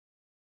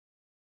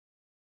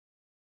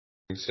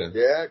So.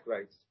 Yeah,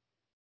 great.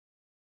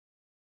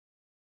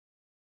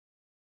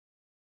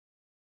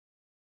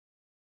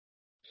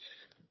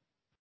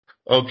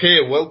 Okay,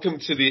 welcome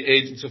to the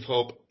Agents of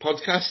Hope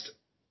podcast.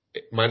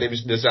 My name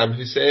is Nizam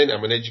Hussain.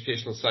 I'm an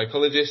educational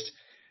psychologist,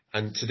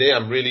 and today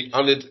I'm really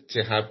honoured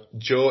to have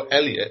Joe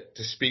Elliott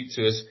to speak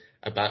to us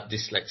about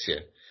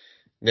dyslexia.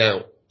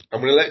 Now,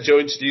 I'm going to let Joe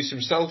introduce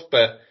himself,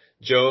 but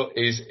Joe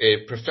is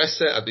a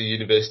professor at the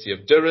University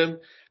of Durham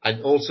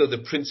and also the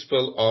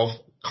principal of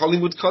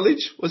Collingwood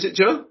College. Was it,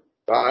 Joe?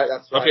 Right,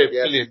 that's right. Okay,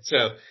 yes. Brilliant.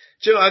 So,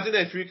 Joe, I don't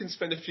know if you can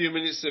spend a few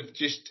minutes of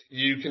just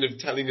you kind of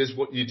telling us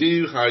what you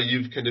do, how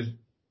you've kind of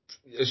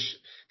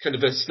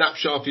a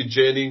snapshot of your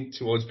journey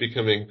towards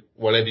becoming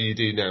whatever you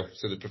do now,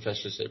 so the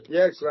professorship.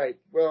 Yeah, great.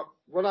 Well,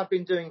 what I've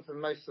been doing for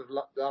most of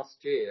last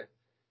year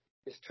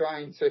is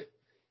trying to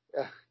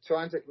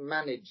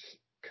manage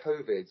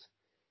COVID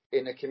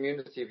in a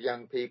community of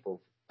young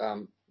people,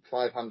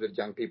 500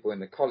 young people in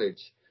the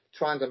college,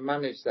 trying to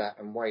manage that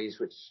in ways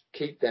which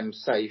keep them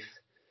safe,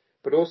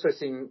 but also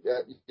seem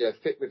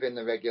fit within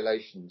the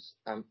regulations.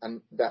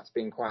 And that's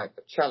been quite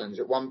a challenge.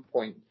 At one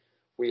point,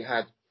 we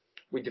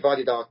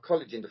divided our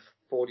college into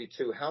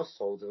 42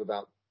 households of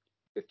about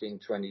 15,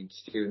 20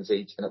 students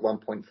each, and at one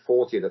point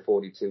 40 of the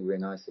 42 were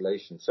in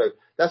isolation. So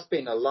that's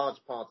been a large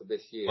part of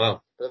this year.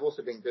 Wow. But I've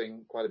also been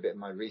doing quite a bit of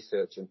my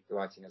research and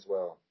writing as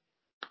well.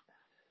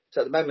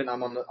 So at the moment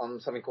I'm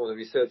on something called the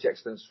Research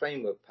Excellence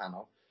Framework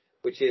Panel,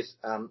 which is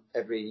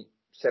every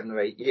 7 or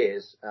 8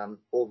 years,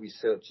 all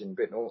research in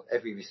Britain, or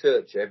every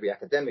researcher, every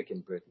academic in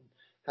Britain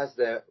has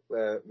their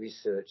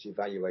research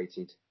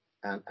evaluated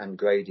and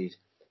graded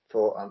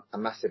for a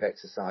massive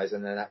exercise,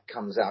 and then that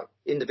comes out.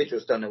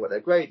 Individuals don't know what their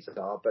grades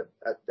are, but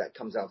that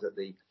comes out at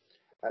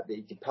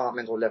the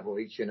departmental level of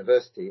each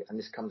university, and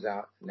this comes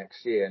out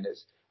next year, and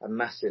it's a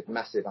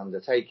massive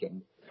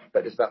undertaking.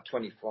 But there's about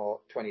 20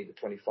 to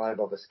 25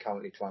 of us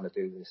currently trying to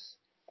do this.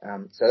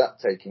 So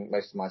that's taking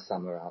most of my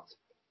summer out.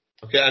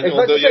 Okay, and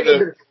although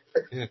you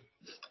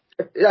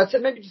yeah, so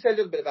maybe just say a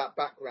little bit about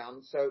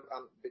background. So,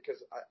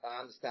 because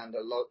I understand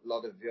a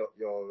lot of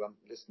your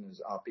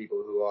listeners are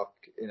people who are,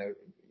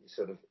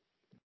 sort of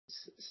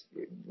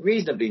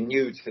reasonably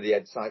new to the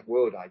EdPsych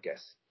world, I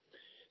guess.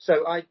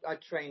 So I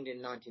trained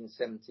in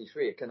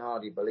 1973. I can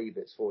hardly believe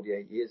it's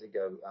 48 years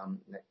ago,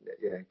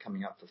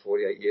 coming up for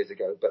 48 years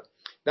ago. But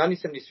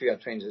 1973, I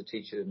trained as a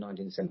teacher in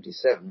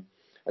 1977,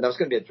 and I was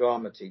going to be a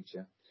drama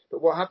teacher.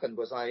 But what happened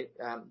was I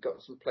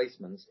got some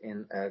placements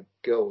in a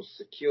girls'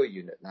 secure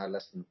unit, now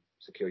lesson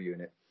secure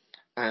unit,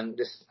 and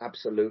this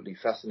absolutely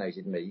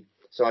fascinated me.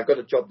 So I got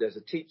a job there as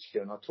a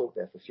teacher, and I taught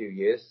there for a few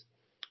years,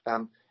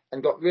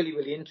 and got really,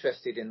 really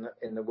interested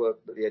in the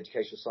work that the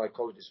educational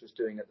psychologist was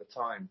doing at the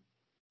time.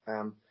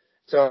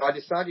 So I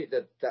decided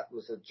that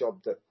was a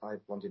job that I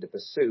wanted to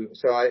pursue.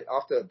 So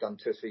after I'd done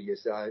 2 or 3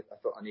 years, I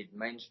thought I needed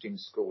mainstream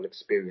school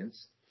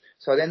experience.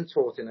 So I then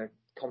taught in a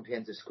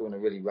comprehensive school in a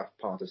really rough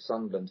part of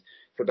Sunderland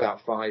for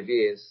about 5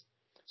 years.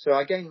 So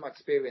I gained my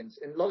experience.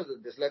 And a lot of the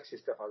dyslexia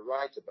stuff I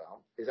write about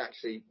is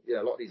actually,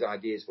 a lot of these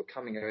ideas were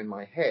coming in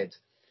my head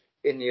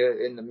in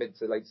the mid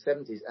to late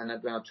 70s, and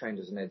when I trained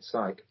as an ed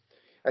psych.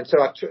 And so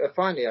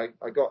finally I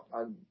got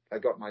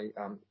my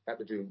had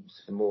to do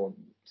some more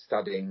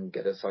studying,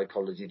 get a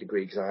psychology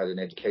degree because I had an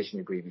education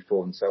degree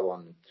before and so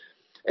on.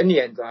 In the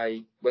end,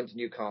 I went to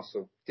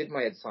Newcastle, did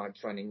my ed psych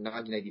training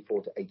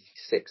 1984 to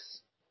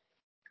 86.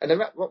 And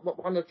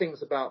one of the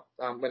things about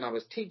when I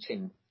was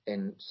teaching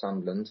in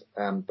Sunderland,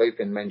 both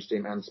in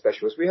mainstream and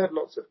special, was we had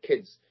lots of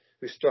kids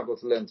who struggled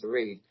to learn to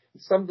read.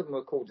 And some of them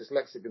were called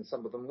dyslexic and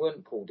some of them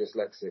weren't called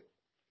dyslexic.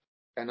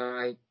 And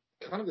I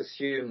kind of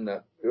assume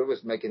that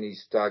whoever's making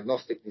these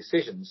diagnostic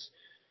decisions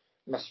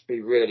must be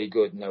really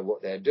good and know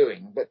what they're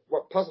doing. But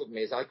what puzzled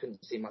me is I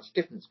couldn't see much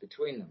difference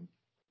between them.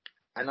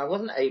 And I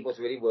wasn't able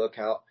to really work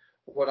out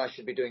what I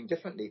should be doing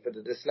differently for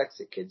the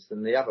dyslexic kids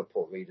than the other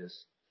poor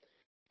readers.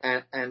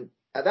 And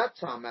at that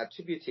time, I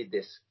attributed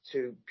this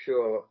to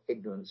pure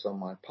ignorance on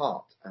my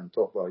part and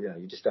thought, well,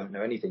 you just don't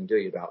know anything, do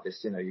you, about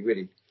this? You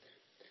really...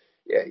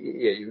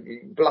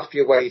 you bluff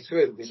your way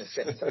through, in a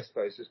sense, I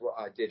suppose, is what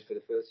I did for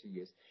the first few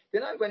years.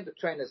 Then I went to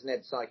train as an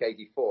ed psych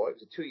 84. It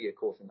was a 2-year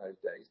course in those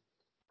days.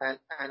 And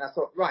I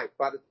thought, right,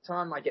 by the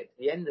time I get to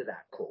the end of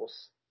that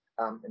course,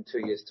 in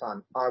 2 years'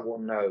 time, I will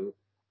know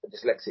a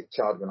dyslexic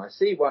child when I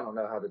see one. I'll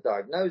know how to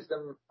diagnose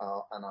them,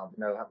 and I'll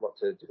know what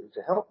to do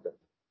to help them.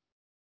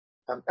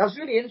 I was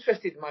really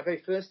interested in my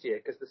very first year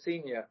because the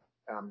senior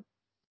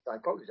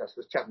psychologist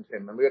was chatting to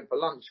him, and we went for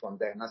lunch one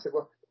day, and I said,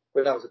 well,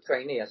 when I was a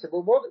trainee, I said,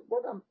 well, what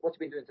have you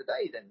been doing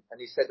today then? And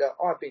he said,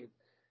 I've been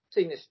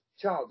seeing this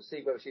child to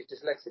see whether she's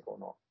dyslexic or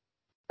not.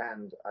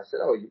 And I said,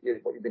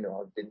 what you've been doing?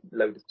 I did a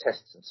load of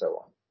tests and so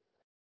on.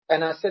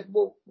 And I said,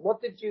 well,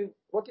 what did you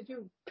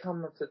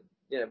come to,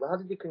 how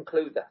did you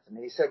conclude that? And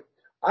he said,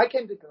 I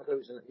came to the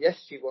conclusion that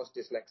yes, she was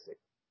dyslexic.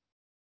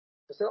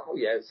 I said, oh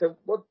yeah, so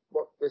what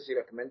was your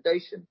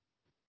recommendation?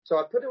 So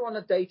I put her on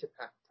a data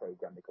pack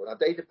program. Now,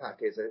 data pack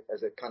is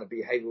a kind of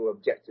behavioral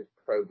objective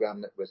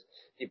program that was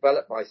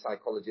developed by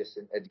psychologists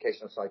and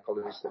educational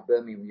psychologists at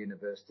Birmingham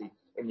University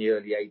in the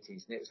early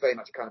 80s. And it was very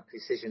much kind of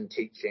precision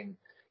teaching,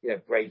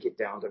 break it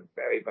down to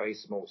very, very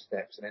small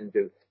steps and then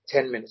do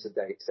 10 minutes a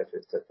day, et cetera,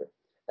 et cetera.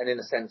 And in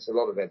a sense, a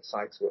lot of ed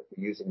psychs were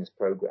using this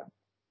program.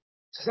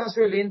 So that's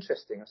really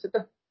interesting. I said,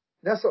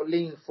 and I sort of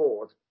leaned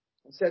forward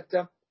and said,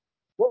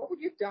 what would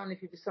you have done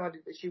if you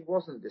decided that she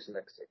wasn't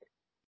dyslexic?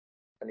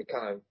 And he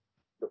kind of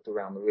looked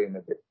around the room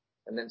a bit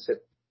and then said,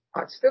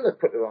 I'd still have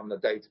put her on the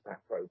data pack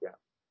program.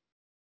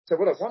 So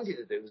what I wanted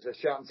to do was to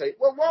shout and say,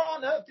 well, what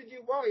on earth did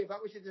you worry about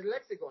whether she's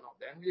dyslexic or not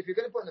then? If you're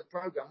going to put in the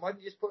program, why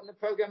didn't you just put in the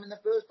program in the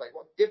first place?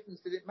 What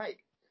difference did it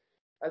make?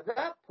 At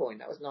that point,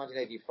 that was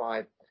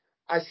 1985,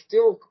 I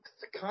still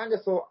kind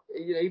of thought,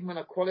 even when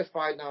I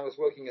qualified and I was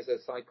working as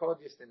a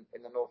psychologist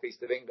in the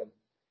northeast of England,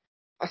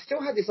 I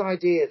still had this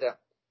idea that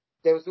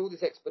there was all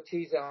this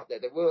expertise out there.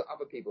 There were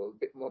other people,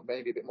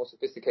 maybe a bit more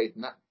sophisticated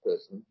than that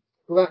person,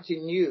 who actually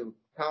knew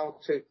how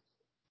to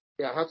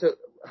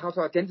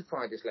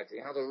identify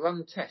dyslexia, how to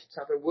run tests,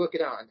 how to work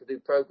it out and to do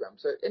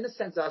programs. So in a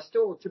sense, I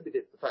still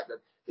attributed the fact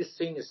that this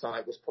senior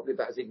psych was probably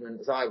about as ignorant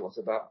as I was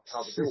about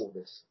how to do all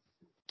this.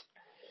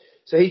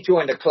 So he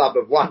joined a club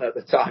of one at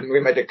the time. We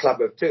made a club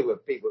of two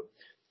of people.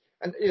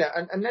 And,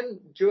 and then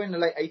during the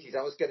late 80s,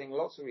 I was getting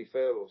lots of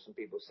referrals from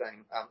people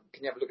saying,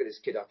 can you have a look at this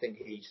kid? I think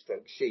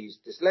she's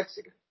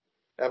dyslexic.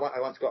 I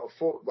once got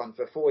one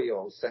for a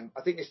 4-year-old saying,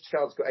 I think this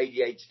child's got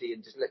ADHD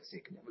and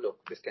dyslexia. Can you have a look?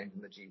 This came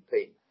from the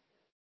GP.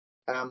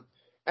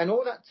 And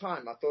all that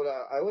time, I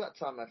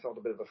felt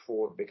a bit of a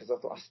fraud because I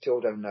thought, I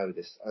still don't know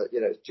this.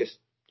 It's just,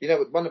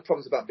 one of the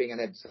problems about being an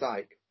ed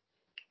psych,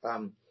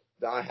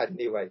 that I had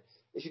anyway,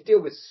 is you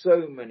deal with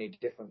so many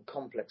different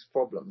complex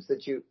problems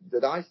that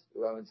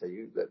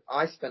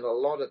I spend a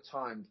lot of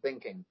time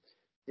thinking,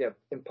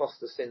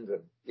 imposter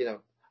syndrome.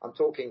 I'm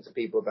talking to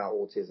people about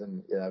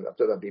autism, I'm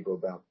talking to people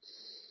about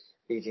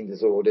eating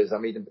disorders.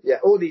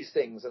 All these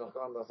things. And I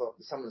thought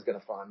someone's going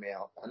to find me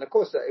out. And of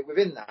course,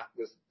 within that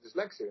was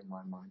dyslexia in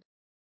my mind.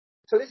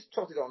 So this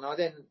trotted on. I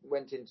then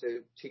went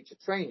into teacher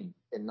training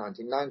in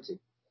 1990.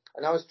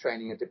 And I was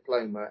training a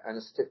diploma and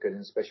a certificate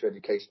in special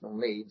educational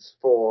needs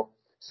for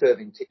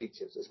serving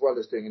teachers, as well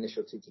as doing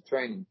initial teacher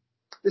training.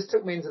 This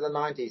took me into the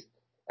 90s,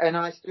 and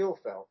I still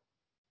felt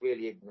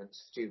really ignorant,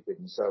 stupid,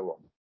 and so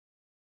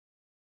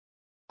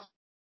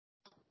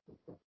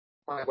on.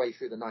 My way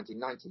through the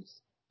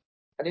 1990s.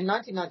 And in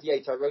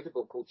 1998, I wrote a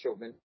book called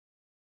Children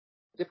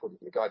in Difficulty,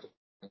 A Guide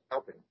to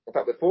Helping. In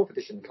fact, the 4th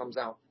edition comes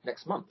out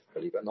next month,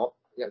 believe it or not.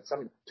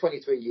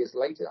 23 years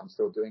later, I'm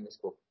still doing this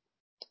book.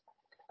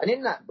 And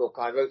in that book,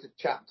 I wrote a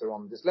chapter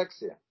on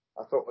dyslexia.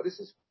 I thought, well, this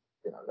is,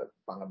 let's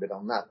bang a bit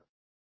on that.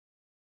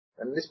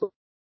 And this book,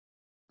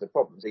 the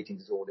problems, eating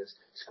disorders,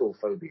 school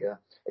phobia,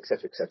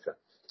 etc., etc.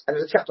 And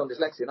there's a chapter on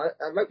dyslexia, and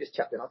I wrote this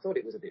chapter, and I thought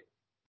it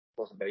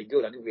wasn't very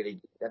good. I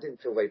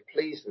didn't feel very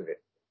pleased with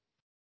it.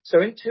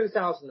 So in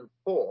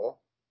 2004,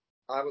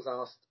 I was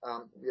asked,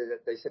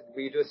 they said,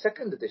 will you do a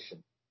second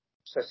edition?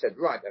 So I said,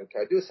 right, okay,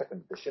 I'll do a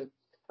second edition.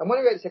 And when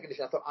I read the second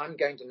edition, I thought, I'm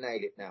going to nail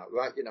it now,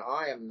 right?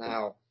 I am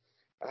now,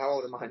 how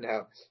old am I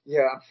now?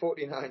 Yeah, I'm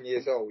 49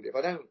 years old. If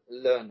I don't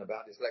learn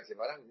about dyslexia, if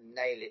I don't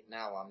nail it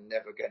now, I'm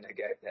never going to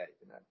get there,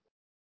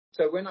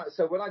 So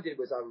what I did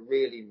was I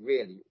really,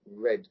 really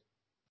read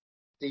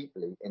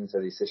deeply into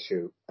this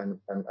issue and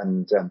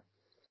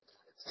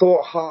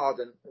thought hard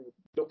and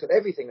looked at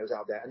everything that was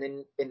out there.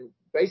 And in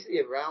basically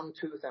around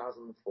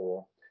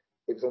 2004,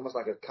 it was almost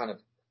like a kind of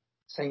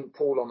St.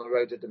 Paul on the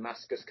road to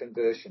Damascus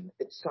conversion.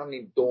 It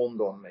suddenly dawned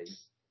on me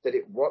that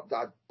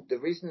the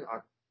reason I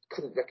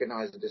couldn't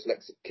recognize a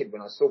dyslexic kid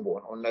when I saw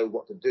one or know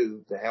what to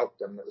do to help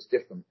them that was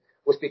different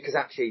was because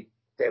actually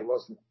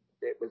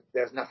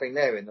there's nothing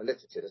there in the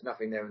literature. There's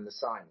nothing there in the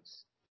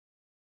science.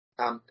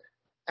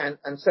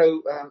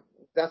 So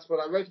that's what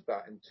I wrote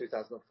about in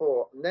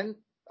 2004. And then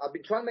I've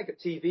been trying to make a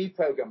TV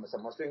program with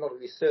someone. I was doing a lot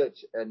of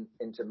research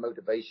into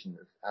motivation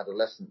of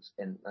adolescents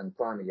and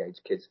primary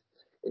age kids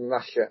in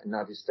Russia,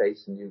 United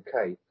States, and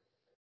UK.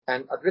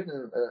 And I'd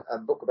written a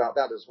book about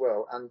that as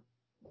well. And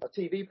a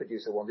TV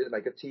producer wanted to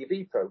make a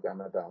TV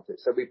program about it.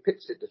 So we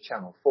pitched it to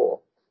Channel 4.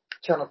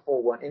 Channel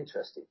 4 weren't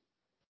interested.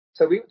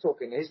 So we were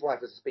talking, his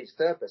wife was a speech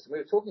therapist, and we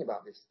were talking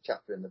about this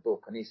chapter in the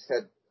book. And he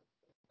said,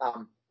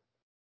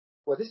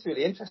 well, this is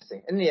really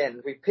interesting. In the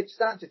end, we pitched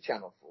that to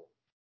Channel 4.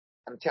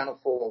 And Channel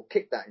 4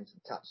 kicked that into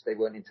touch. They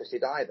weren't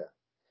interested either.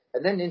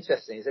 And then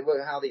interesting, he said,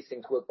 well, how these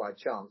things work by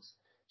chance.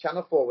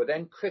 Channel 4 were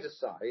then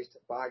criticised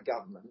by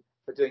government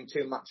for doing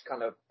too much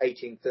kind of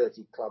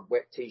 1830 Club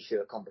wet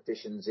T-shirt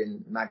competitions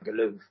in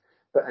Magaluf.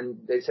 And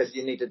they said,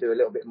 you need to do a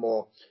little bit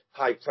more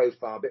high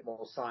profile, a bit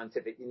more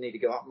scientific. You need to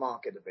go up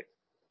market a bit.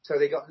 So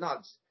they got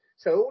nudged.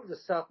 So all of a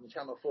sudden,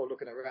 Channel 4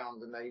 looking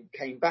around, and they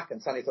came back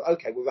and suddenly thought,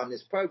 okay, we'll run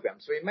this program.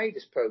 So we made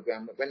this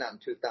program that went out in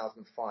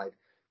 2005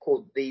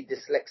 called The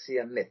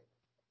Dyslexia Myth.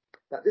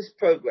 Now, this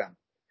program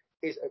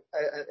is,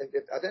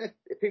 I don't know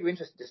if people are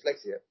interested in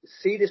dyslexia,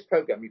 see this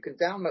program. You can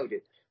download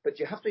it, but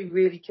you have to be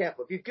really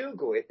careful. If you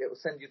Google it, it will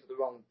send you to the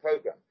wrong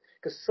program.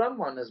 because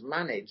someone has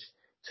managed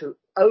to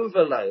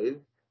overlay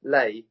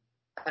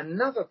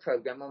another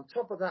program on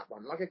top of that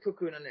one, like a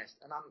cuckoo in a nest.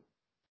 And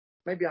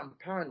maybe I'm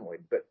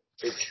paranoid, but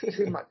it's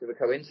too much of a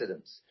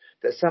coincidence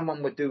that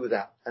someone would do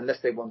that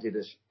unless they wanted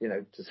us,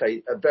 to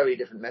say a very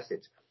different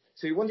message.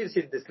 So you wanted to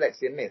see the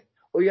dyslexia myth.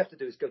 All you have to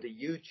do is go to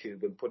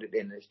YouTube and put it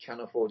in. It's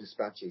Channel 4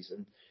 Dispatches.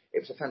 And it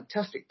was a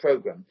fantastic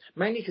program,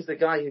 mainly because the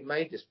guy who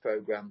made this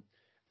program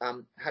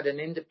had an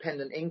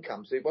independent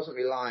income. So he wasn't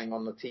relying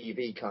on the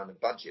TV kind of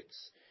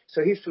budgets.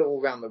 So he flew all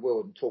around the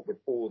world and talked with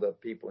all the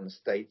people in the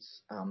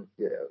States, some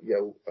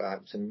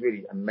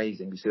really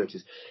amazing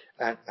researchers.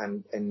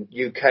 And in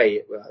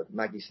UK,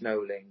 Maggie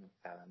Snowling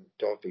and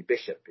Dorothy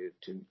Bishop,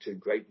 two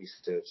great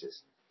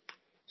researchers.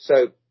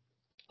 So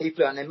he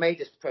flew and they made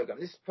this program.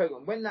 This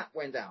program, when that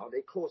went out,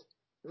 it caused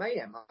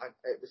mayhem.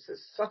 It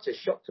was such a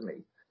shock to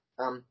me.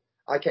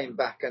 I came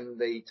back and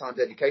the Times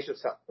Educational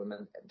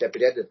Supplement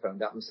deputy editor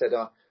phoned up and said,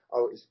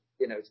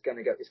 it's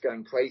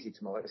going crazy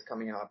tomorrow. It's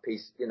coming out a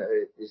piece,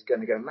 it's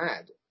going to go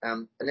mad.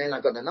 And then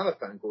I got another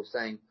phone call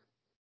saying,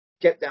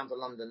 get down to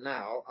London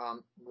now.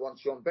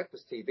 Want you on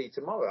breakfast TV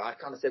tomorrow. I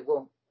kind of said,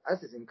 well,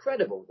 this is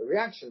incredible. The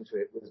reaction to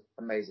it was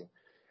amazing.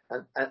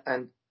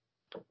 And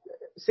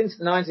since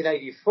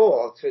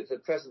 1984 to the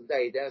present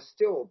day, there's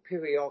still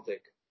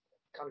periodic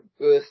kind of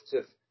bursts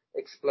of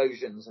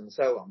explosions and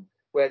so on,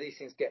 where these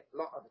things get a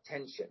lot of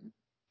attention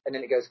and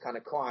then it goes kind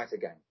of quiet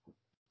again.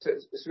 So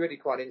it's really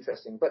quite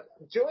interesting. But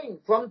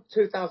from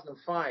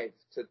 2005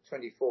 to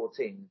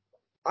 2014,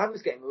 I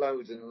was getting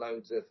loads and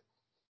loads of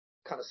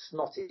kind of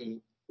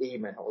snotty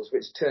emails,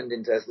 which turned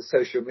into, as the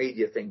social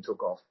media thing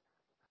took off,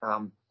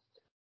 a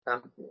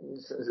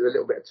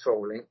little bit of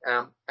trolling.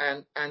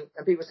 And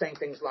people saying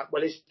things like,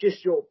 well, it's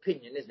just your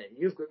opinion, isn't it?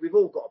 We've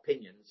all got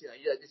opinions.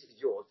 This is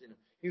yours.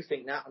 You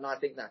think that and I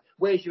think that.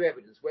 Where's your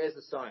evidence? Where's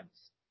the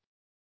science?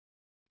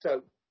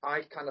 So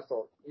I kind of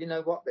thought, you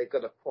know what, they've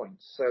got a point.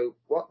 So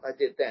what I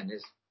did then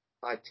is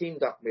I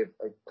teamed up with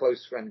a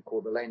close friend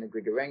called Elena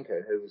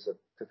Grigorenko, who was a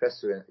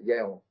professor at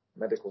Yale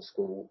Medical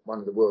School, one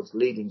of the world's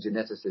leading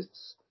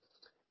geneticists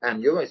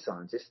and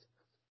neuroscientists.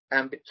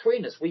 And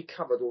between us, we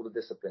covered all the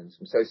disciplines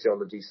from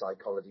sociology,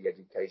 psychology,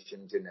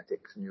 education,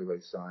 genetics,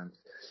 neuroscience,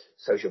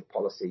 social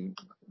policy,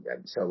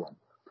 and so on.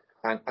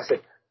 And I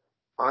said,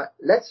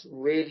 let's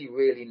really,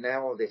 really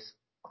nail this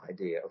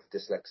idea of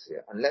dyslexia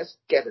and let's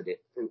get at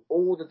it through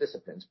all the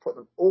disciplines, put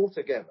them all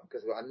together,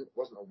 because I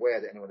wasn't aware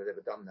that anyone had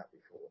ever done that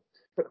before.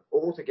 Put them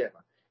all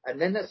together.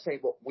 And then let's say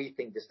what we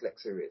think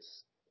dyslexia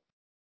is.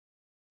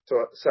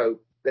 So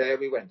there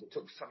we went. It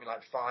took something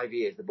like 5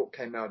 years. The book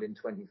came out in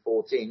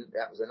 2014.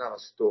 That was another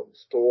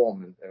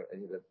storm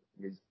that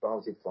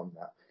resulted from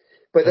that.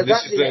 But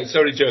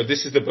sorry, Joe,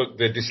 this is the book,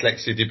 The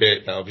Dyslexia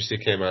Debate, that obviously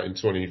came out in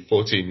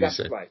 2014. That's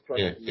right.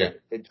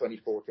 In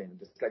 2014,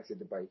 the Dyslexia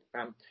Debate.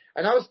 And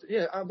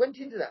I went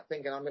into that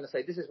thinking I'm going to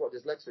say this is what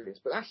dyslexia is.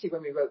 But actually,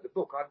 when we wrote the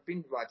book, I'd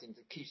been writing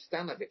to Keith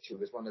Stanovich, who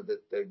was one of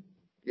the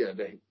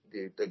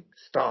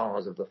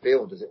stars of the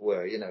field, as it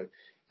were.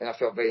 And I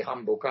felt very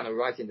humble, kind of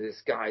writing to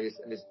this guy,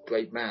 this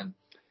great man.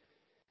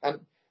 And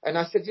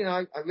I said,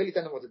 I really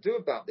don't know what to do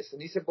about this.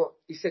 And he said,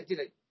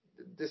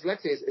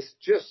 dyslexia is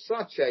just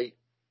such a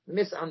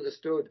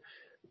misunderstood,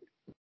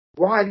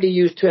 widely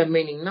used term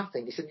meaning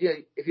nothing. He said,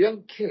 if you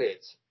don't kill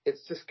it,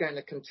 it's just going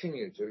to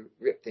continue to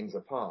rip things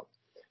apart.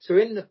 So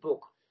in the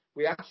book,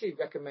 we actually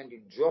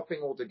recommended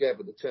dropping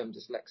altogether the term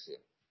dyslexia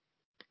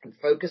and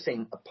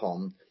focusing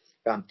upon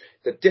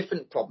the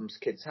different problems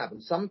kids have.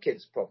 And some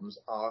kids' problems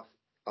are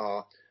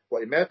what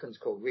the Americans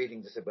call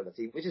reading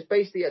disability, which is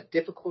basically a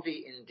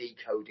difficulty in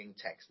decoding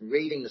text,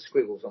 reading the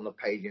squiggles on the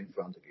page in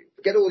front of you.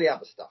 Forget all the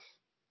other stuff,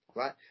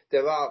 right?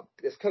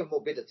 There's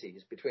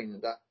comorbidities between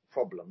that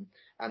problem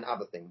and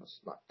other things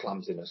like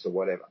clumsiness or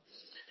whatever.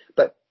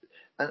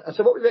 And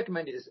so what we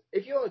recommended is,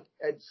 if you're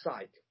ed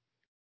psych,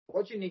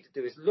 what you need to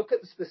do is look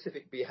at the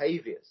specific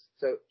behaviors.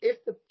 So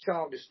if the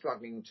child is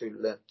struggling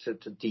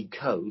to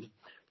decode,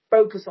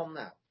 focus on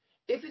that.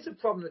 If it's a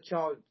problem the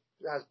child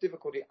has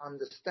difficulty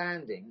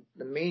understanding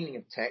the meaning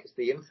of text,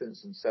 the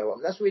inference and so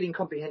on, that's reading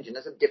comprehension,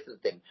 that's a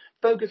different thing.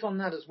 Focus on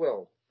that as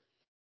well.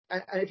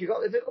 And if they've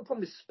got a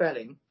problem with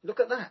spelling, look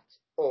at that,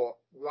 or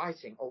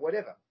writing, or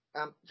whatever.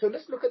 So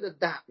let's look at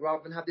that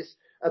rather than have this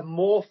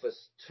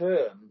amorphous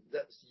term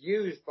that's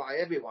used by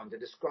everyone to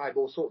describe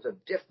all sorts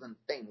of different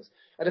things.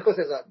 And of course,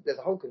 there's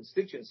a whole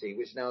constituency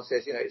which now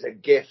says, it's a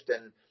gift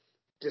and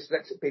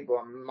dyslexic people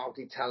are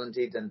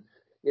multi-talented and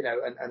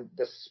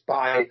the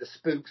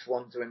spooks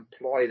want to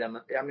employ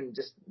them. I mean,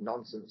 just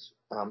nonsense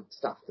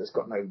stuff that's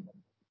got no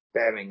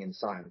bearing in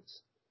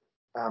science.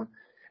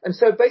 And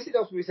so basically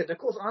that's what we said. Of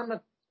course,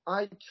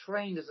 I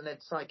trained as an ed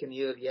psych in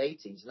the early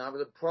 80s, and I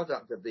was a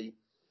product of the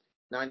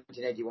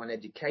 1981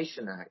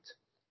 Education Act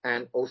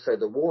and also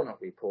the Warnock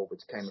Report,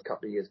 which came a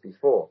couple of years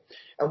before.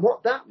 And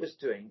what that was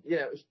doing,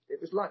 it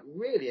was like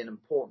really an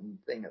important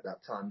thing at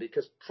that time,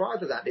 because prior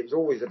to that, it was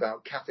always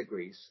about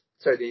categories.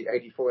 So the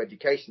 84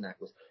 Education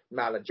Act was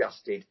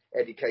maladjusted,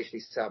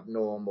 educationally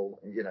subnormal,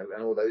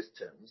 and all those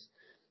terms.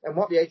 And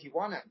what the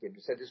 81 Act did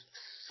was said, is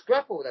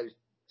scrap all those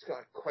kind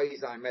of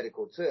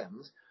quasi-medical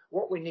terms,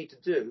 what we need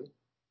to do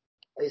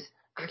is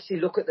actually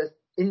look at the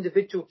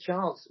individual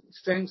child's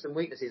strengths and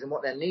weaknesses and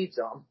what their needs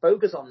are, and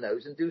focus on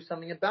those and do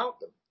something about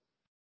them.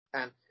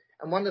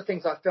 And one of the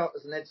things I felt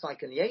as an ed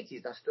psych in the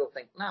 80s, and I still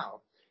think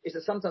now, is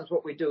that sometimes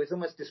what we do is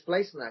almost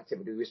displacement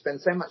activity. We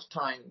spend so much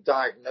time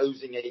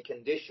diagnosing a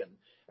condition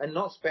and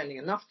not spending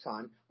enough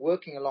time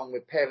working along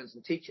with parents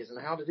and teachers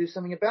on how to do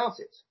something about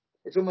it.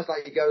 It's almost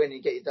like you go in and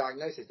you get your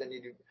diagnosis, then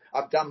you do,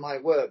 I've done my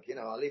work,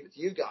 I'll leave it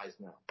to you guys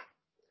now.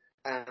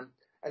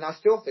 And I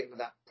still think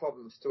that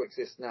problem still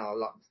exists now,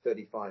 like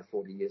 35,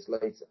 40 years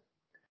later.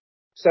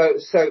 So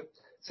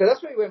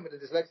that's where we went with the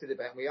dyslexia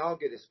debate, and we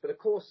argue this. But of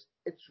course,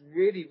 it's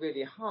really,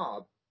 really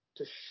hard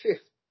to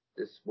shift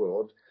this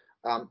world,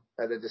 the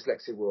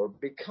dyslexia world,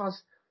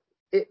 because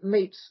it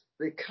meets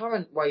the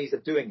current ways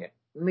of doing it,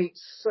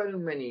 meets so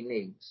many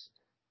needs.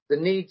 The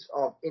needs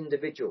of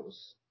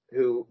individuals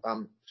who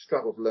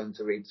struggle to learn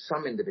to read.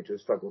 Some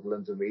individuals struggle to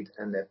learn to read,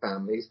 and their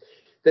families.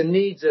 The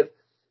needs of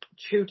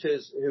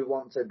tutors who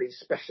want to be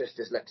specialist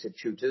dyslexia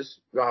tutors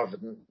rather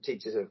than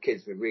teachers of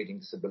kids with reading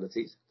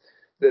disabilities.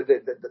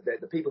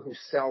 The people who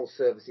sell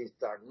services,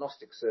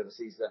 diagnostic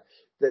services,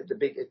 the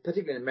big,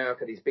 particularly in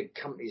America, these big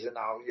companies that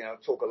now,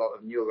 talk a lot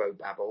of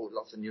neurobabble,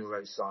 lots of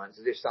neuroscience,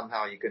 as if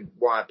somehow you can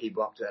wire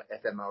people up to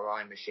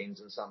fMRI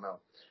machines and somehow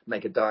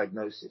make a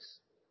diagnosis.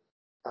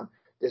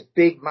 There's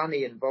big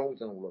money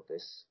involved in all of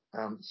this,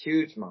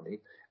 huge money.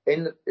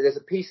 There's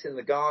a piece in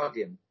The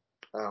Guardian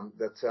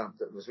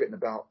that was written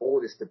about all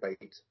this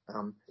debate.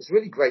 It's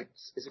really great.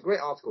 It's a great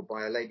article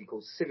by a lady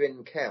called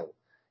Sirin Kell.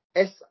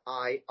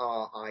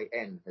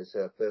 Sirin is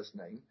her first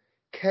name.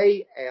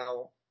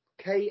 Kale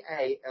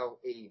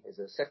is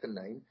her second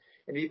name.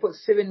 And if you put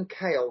Sirin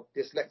Kell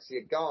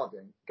Dyslexia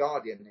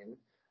Guardian in,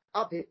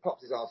 up it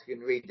pops this article. You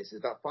can read this. It's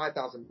about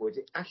 5,000 words.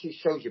 It actually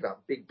shows you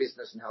about big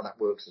business and how that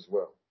works as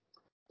well.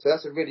 So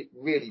that's a really,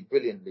 really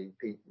brilliant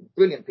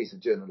piece of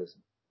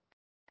journalism.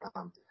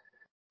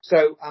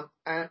 So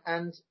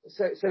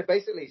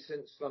basically,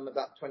 since from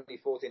about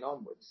 2014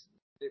 onwards,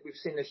 we've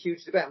seen a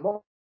huge debate.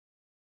 More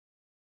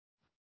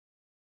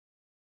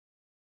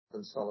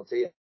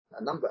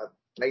a number of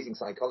amazing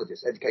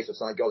psychologists, educational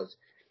psychologists,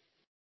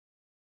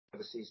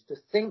 to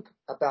think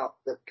about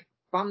the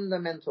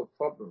fundamental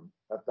problem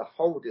of the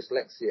whole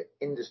dyslexia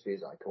industry,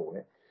 as I call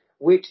it,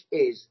 which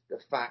is the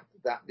fact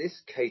that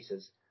this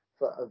caters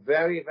for a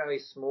very, very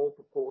small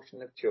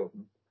proportion of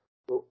children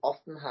who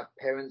often have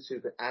parents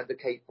who can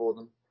advocate for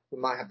them, who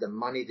might have the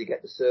money to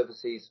get the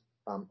services,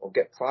 or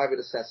get private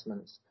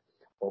assessments,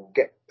 or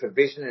get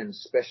provision in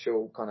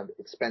special kind of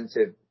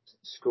expensive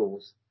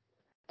schools.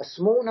 A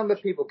small number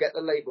of people get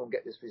the label and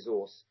get this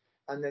resource,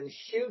 and then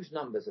huge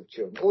numbers of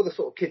children, all the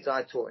sort of kids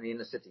I taught in the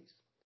inner cities,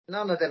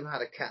 none of them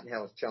had a cat and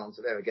hell's chance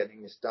of ever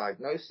getting this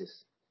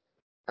diagnosis.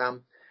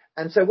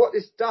 And so what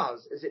this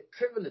does is it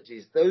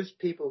privileges those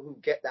people who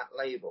get that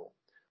label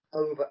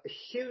over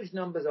huge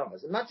numbers of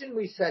us. Imagine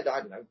we said,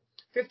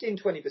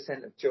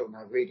 15-20% of children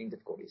have reading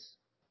difficulties.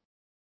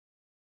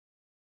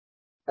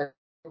 And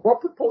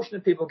what proportion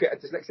of people get a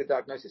dyslexia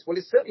diagnosis? Well,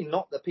 it's certainly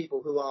not the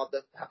people who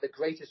have the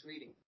greatest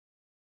reading.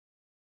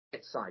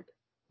 Psych,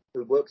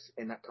 who works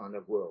in that kind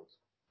of world.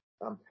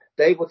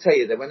 They will tell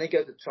you that when they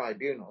go to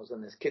tribunals,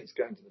 and there's kids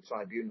going to the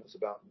tribunals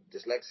about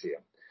dyslexia,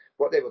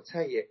 what they will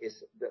tell you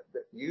is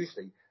that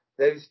usually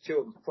those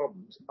children's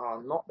problems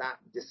are not that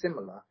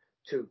dissimilar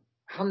to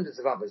hundreds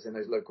of others in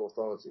those local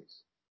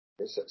authorities.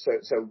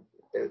 So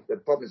the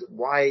problem is,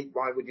 why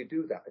would you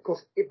do that? Of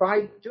course,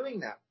 by doing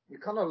that, you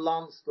kind of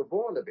lance the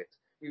ball a bit.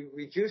 You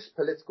reduce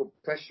political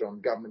pressure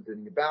on government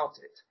doing about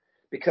it,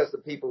 because the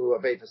people who are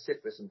very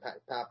vociferous and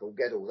powerful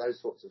get all those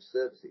sorts of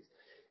services.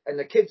 And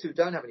the kids who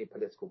don't have any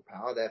political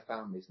power, their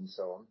families and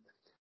so on,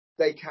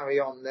 they carry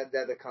on.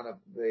 They're the kind of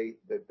the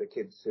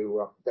kids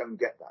who don't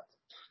get that.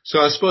 So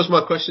I suppose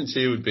my question to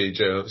you would be,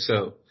 Joe,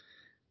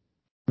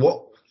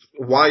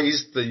 why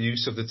is the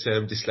use of the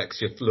term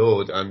dyslexia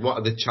flawed, and what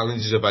are the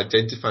challenges of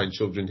identifying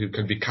children who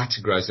can be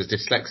categorized as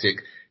dyslexic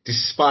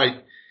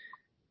despite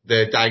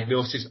their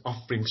diagnosis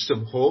offering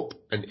some hope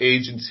and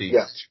agency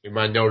to a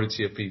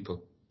minority of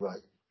people?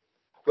 Right.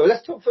 Well,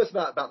 let's talk first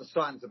about the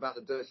science about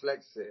the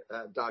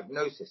dyslexia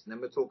diagnosis, and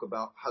then we'll talk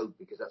about hope,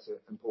 because that's an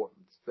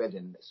important thread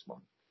in this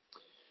one.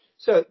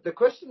 So the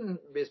question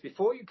is,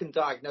 before you can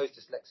diagnose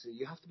dyslexia,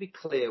 you have to be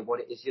clear what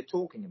it is you're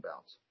talking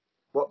about,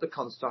 what the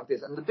construct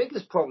is. And the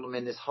biggest problem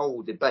in this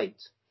whole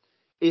debate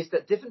is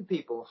that different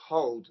people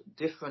hold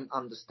different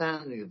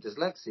understandings of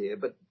dyslexia,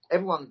 but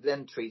everyone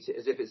then treats it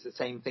as if it's the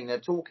same thing they're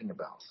talking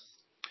about.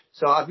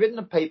 So I've written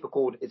a paper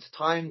called "It's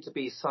Time to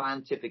Be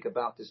Scientific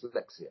About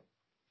Dyslexia."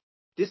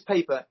 This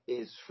paper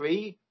is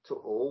free to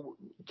all.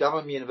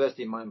 Durham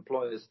University, my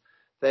employers,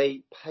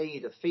 they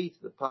paid a fee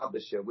to the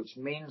publisher, which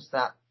means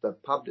that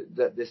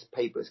that this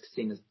paper is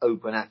seen as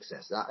open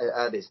access.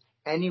 That is,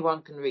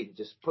 anyone can read it.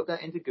 Just put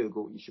that into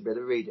Google. You should be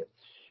able to read it.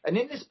 And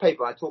in this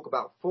paper, I talk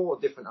about 4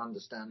 different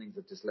understandings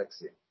of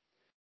dyslexia.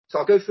 So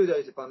I'll go through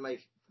those if I may.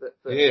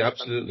 Yeah,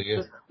 absolutely.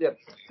 Yeah.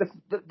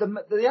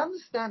 The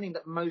understanding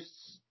that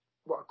most,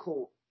 what I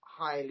call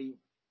highly,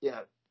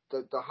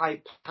 the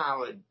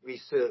high-powered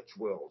research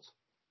world.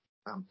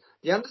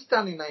 The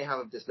understanding they have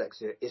of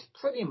dyslexia is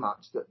pretty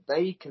much that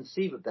they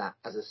conceive of that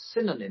as a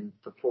synonym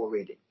for poor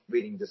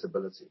reading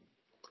disability.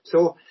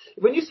 So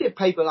when you see a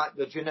paper like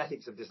the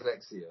genetics of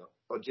dyslexia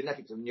or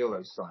genetics of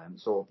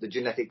neuroscience or the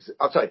genetics,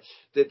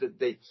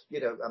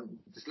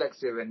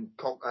 dyslexia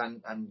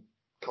and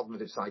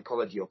cognitive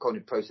psychology or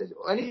cognitive processing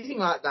or anything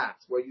like that,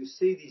 where you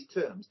see these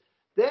terms,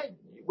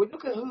 we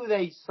look at who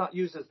they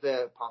use as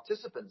their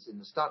participants in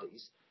the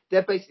studies.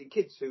 They're basically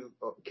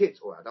kids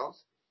or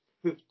adults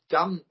who've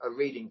done a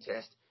reading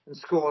test and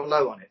score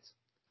low on it,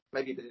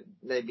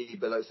 maybe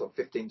below sort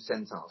of 15th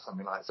centile,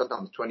 something like that,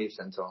 sometimes 20th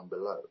centile and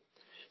below.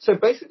 So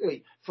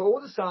basically, for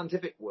all the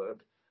scientific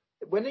work,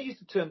 when they use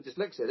the term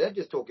dyslexia, they're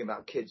just talking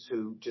about kids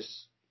who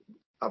just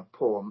are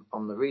poor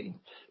on the reading.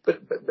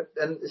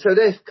 And so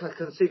they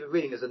conceive of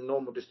reading as a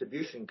normal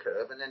distribution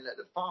curve, and then at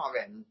the far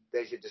end,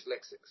 there's your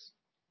dyslexics.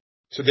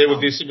 So they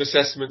will do some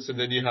assessments, and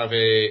then you have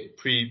a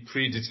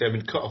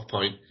predetermined cut-off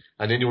point,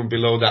 and anyone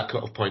below that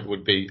cut-off point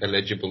would be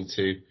eligible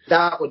to.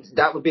 That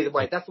would be the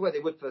way. That's the way they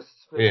would for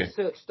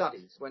research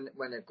studies when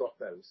they've got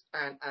those.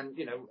 And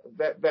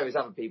various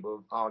other people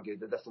have argued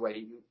that that's the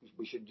way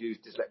we should use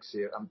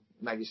dyslexia.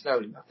 Maybe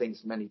Snowden, I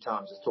think, many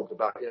times has talked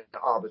about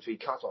arbitrary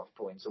cut-off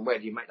points and where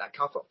do you make that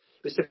cut-off.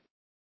 Dyslexia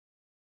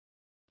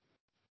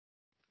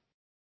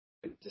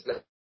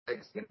at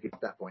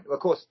that point. Well,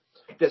 of course,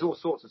 there's all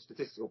sorts of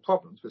statistical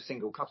problems with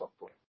single cut-off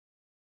points,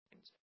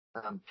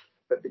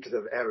 but because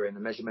of error in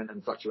the measurement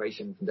and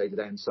fluctuation from day to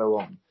day and so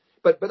on.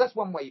 But that's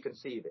one way you can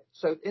see it.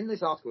 So in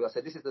this article, I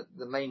said this is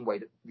the main way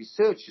that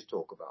researchers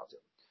talk about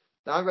it.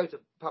 Now, I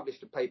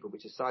published a paper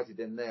which is cited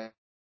in there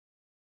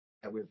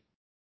with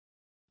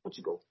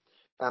Portugal.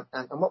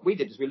 And what we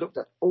did is we looked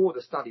at all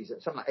the studies,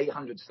 something like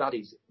 800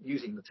 studies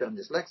using the term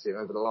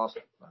dyslexia over the last,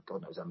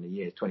 God knows how many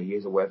years, 20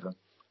 years or whatever.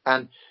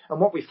 And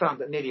what we found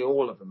that nearly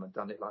all of them had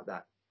done it like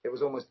that. It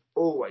was almost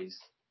always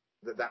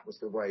that was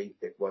the way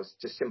it was,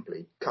 just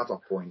simply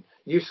cut-off point.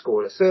 You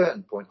scored a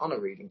certain point on a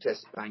reading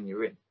test, bang,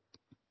 you're in.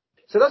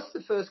 So that's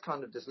the first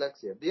kind of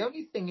dyslexia. The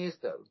only thing is,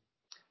 though,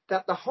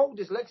 that the whole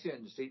dyslexia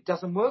industry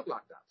doesn't work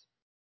like that.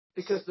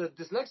 Because the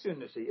dyslexia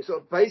industry is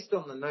sort of based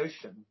on the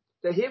notion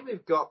that here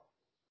we've got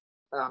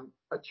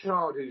a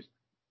child who's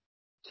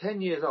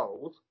 10 years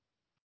old,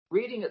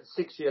 reading at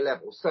the 6-year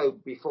level. So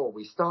before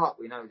we start,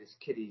 we know this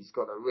kiddie's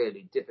got a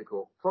really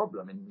difficult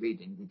problem in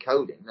reading,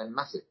 decoding, a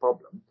massive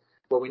problem.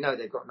 Well, we know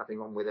they've got nothing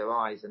wrong with their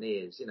eyes and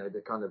ears,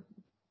 the kind of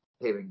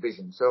hearing,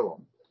 vision, so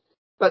on.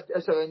 But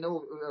so in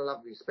all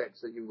other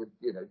respects that you would,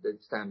 the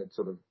standard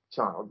sort of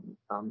child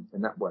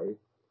in that way.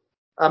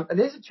 And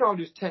here's a child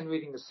who's 10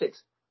 reading the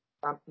 6.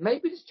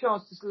 Maybe this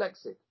child's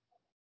dyslexic.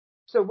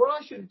 So what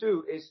I should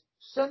do is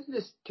send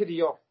this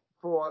kiddie off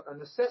for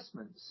an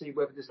assessment to see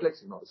whether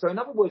dyslexic or not. So in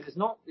other words, it's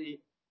not the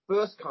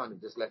first kind of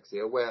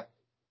dyslexia where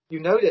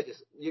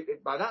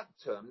by that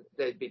term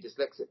they'd be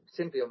dyslexic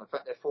simply on the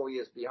fact they're 4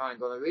 years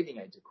behind on a reading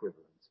age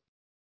equivalent.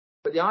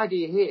 But the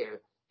idea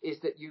here is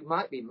that you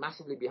might be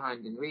massively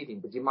behind in reading,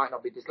 but you might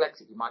not be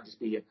dyslexic. You might just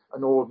be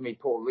an ordinary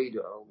poor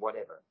reader or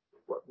whatever.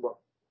 What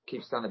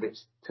Keith Stanovich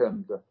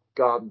termed the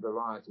garden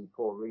variety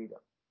poor reader.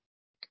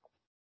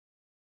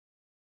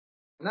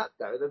 And that,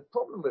 though, the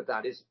problem with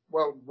that is,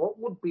 well, what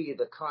would be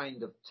the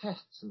kind of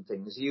tests and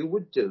things you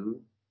would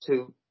do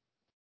to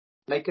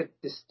make a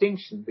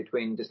distinction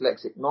between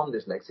dyslexic,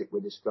 non-dyslexic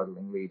with a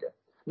struggling reader?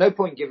 No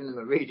point giving them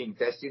a reading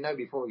test.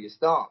 Before you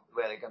start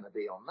where they're going to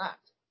be on that.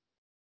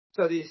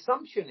 So the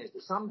assumption is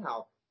that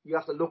somehow you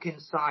have to look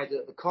inside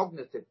the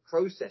cognitive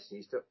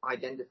processes to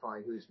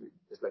identify who's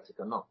dyslexic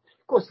or not.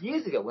 Of course,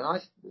 years ago when I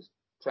was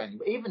training,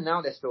 but even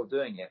now they're still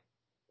doing it.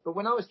 But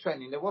when I was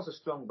training, there was a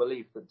strong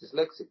belief that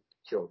dyslexic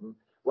children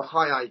were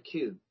high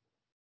IQ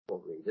poor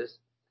readers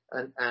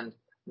and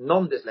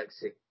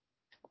non-dyslexic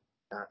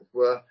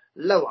were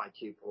low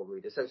IQ poor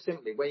readers. So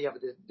simply, where you have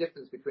a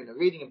difference between a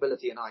reading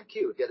ability and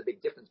IQ, if you had a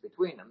big difference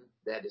between them,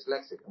 they're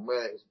dyslexic, and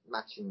where it's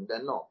matching,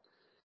 they're not.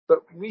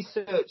 But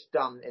research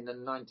done in the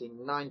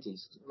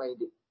 1990s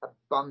made it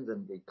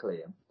abundantly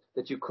clear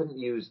that you couldn't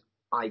use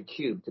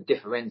IQ to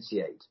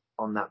differentiate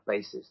on that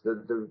basis.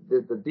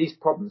 These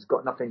problems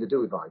got nothing to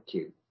do with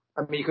IQ.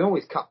 I mean, you can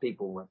always cut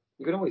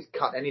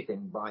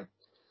anything by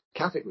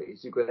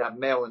categories. You could have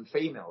male and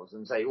females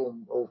and say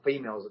all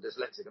females are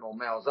dyslexic and all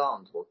males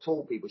aren't, or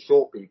tall people,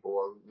 short people,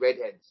 or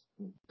redheads,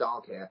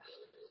 dark hair.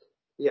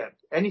 Yeah,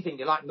 anything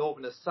you like,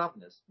 northerners,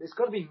 southerners. It's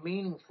got to be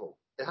meaningful.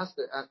 It has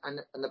to, and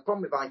the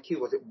problem with IQ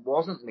was it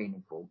wasn't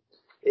meaningful.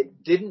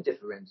 It didn't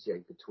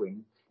differentiate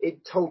between.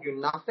 It told you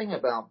nothing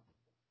about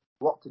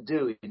what to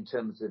do in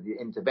terms of your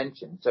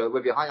intervention. So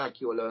whether you're high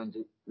IQ or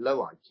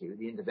low IQ,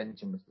 the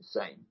intervention was the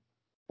same.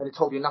 And it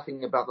told you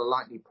nothing about the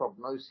likely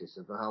prognosis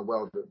of how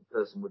well the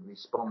person would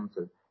respond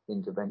to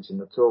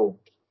intervention at all.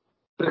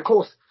 But of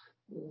course,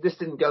 this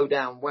didn't go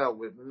down well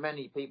with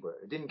many people.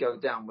 It didn't go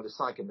down with the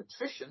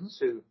psychometricians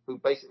who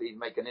basically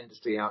make an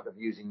industry out of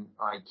using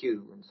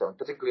IQ and so on,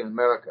 particularly in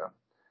America,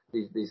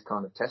 these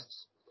kind of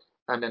tests.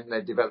 And then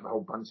they developed a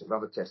whole bunch of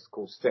other tests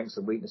called strengths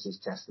and weaknesses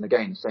tests. And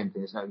again, the same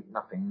thing, there's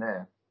nothing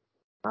there.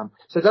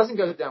 So it doesn't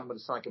go down with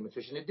the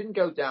psychometrician. It didn't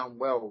go down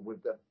well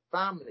with the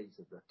families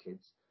of the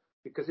kids,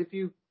 because if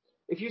you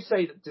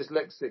say that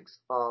dyslexics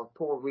are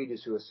poor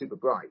readers who are super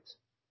bright,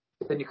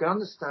 then you can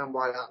understand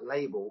why that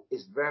label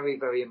is very,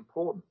 very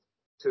important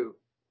to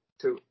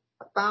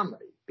a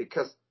family.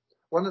 Because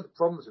one of the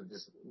problems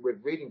with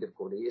reading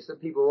difficulty is that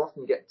people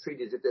often get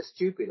treated as if they're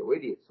stupid or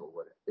idiots or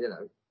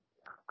whatever,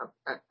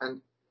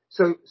 and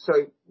so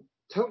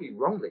totally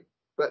wrongly.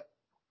 But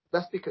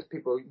that's because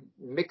people are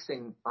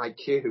mixing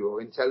IQ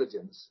or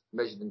intelligence,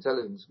 measured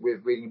intelligence,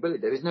 with reading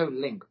ability. There is no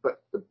link,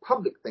 but the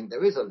public think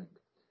there is a link.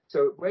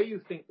 So where you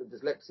think the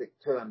dyslexic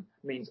term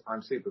means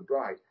I'm super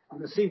bright, you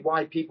can see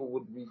why people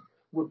would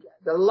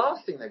the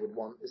last thing they would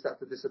want is that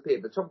to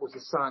disappear. The trouble was the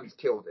science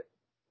killed it.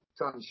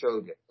 Science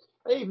showed it.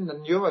 Even the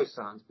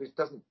neuroscience, which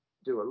doesn't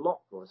do a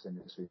lot for us in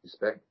this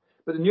respect,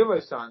 but the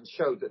neuroscience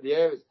showed that the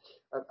areas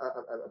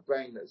of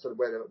brain that sort of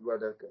where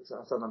there's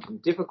sometimes some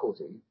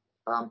difficulty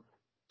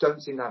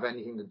don't seem to have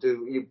anything to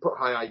do. You put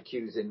high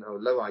IQs in or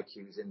low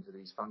IQs into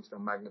these functional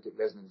magnetic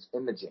resonance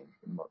imaging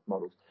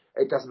models,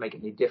 it doesn't make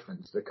any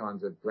difference the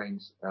kinds of brain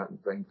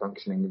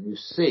functioning that you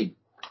see.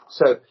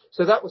 So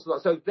that was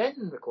so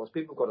then of course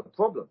people got a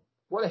problem.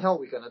 What the hell are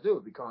we going to do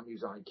if we can't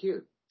use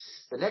IQ?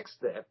 The next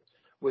step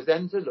was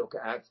then to look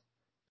at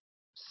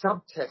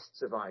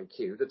subtests of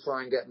IQ to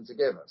try and get them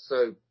together.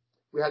 So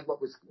we had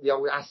what was the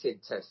old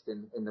acid test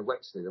in the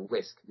Wexley, the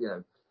WISC,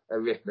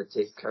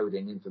 arithmetic,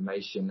 coding,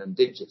 information, and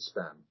digit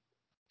span.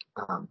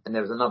 And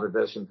there was another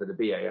version for the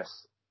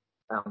BAS.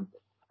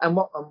 And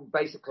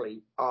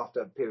basically,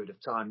 after a period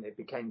of time, it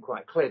became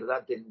quite clear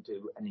that didn't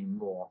do any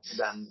more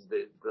than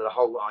the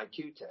whole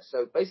IQ test.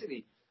 So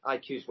basically,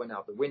 IQs went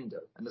out the window.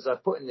 And as I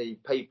put in the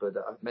paper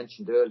that I've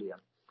mentioned earlier,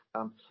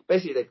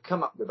 basically they've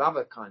come up with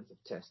other kinds of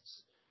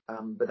tests,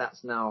 but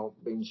that's now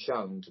been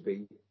shown to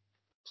be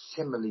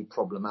similarly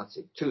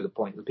problematic, to the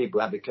point that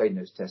people advocating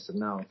those tests have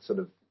now sort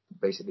of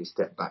basically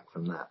stepped back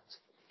from that.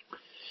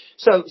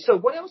 So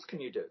what else can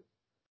you do?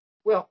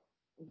 Well,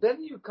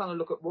 then you kind of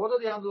look at what are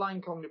the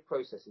underlying cognitive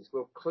processes.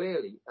 Well,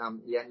 clearly,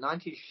 the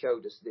 90s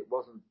showed us that it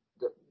wasn't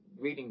that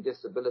reading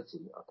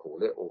disability, I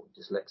call it, or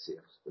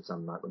dyslexia, as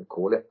some might want to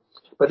call it.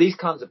 But these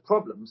kinds of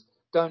problems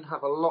don't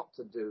have a lot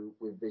to do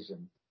with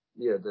vision.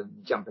 The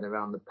jumping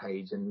around the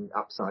page and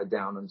upside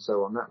down and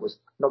so on. That was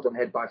knocked on the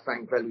head by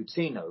Frank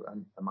Vellutina,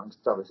 and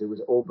amongst others, who was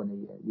at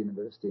Albany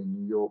University in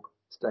New York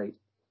State.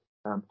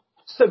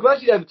 So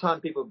gradually over time,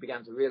 people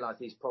began to realize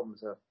these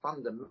problems are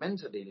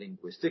fundamentally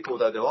linguistic,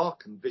 although there are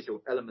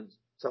visual elements.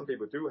 Some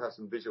people do have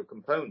some visual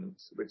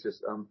components, which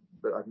is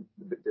but I think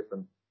a bit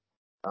different.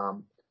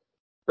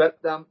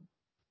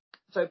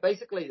 So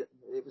basically,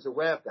 it was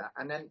aware of that,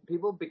 and then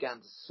people began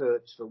to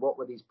search for what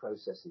were these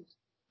processes.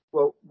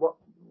 Well,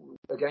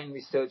 again,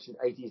 research in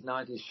the 80s,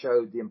 90s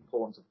showed the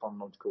importance of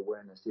phonological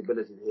awareness, the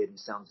ability to hear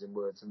these sounds in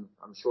words, and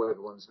I'm sure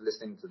everyone's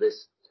listening to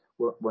this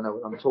will know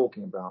what I'm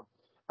talking about.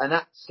 And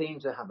that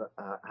seems to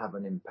have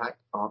an impact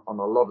on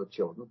a lot of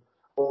children,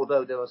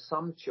 although there are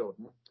some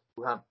children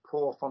who have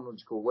poor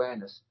phonological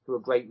awareness who are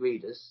great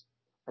readers,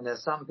 and there are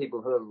some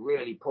people who are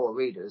really poor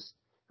readers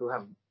who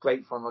have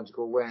great phonological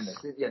awareness.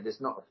 There's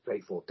not a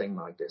straightforward thing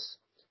like this.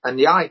 And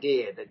the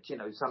idea that,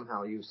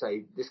 somehow you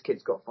say this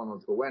kid's got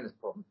phonological awareness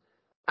problem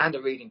and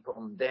a reading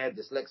problem, they're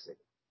dyslexic,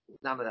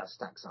 none of that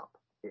stacks up.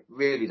 It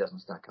really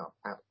doesn't stack up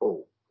at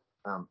all.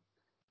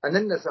 And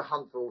then there's a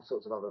hunt for all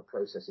sorts of other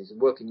processes.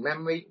 Working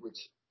memory,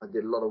 which I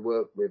did a lot of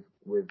work with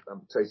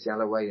Tracy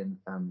Alloway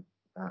and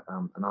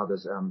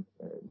others,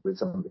 with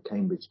some of the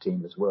Cambridge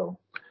team as well.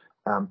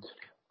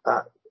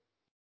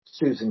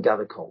 Susan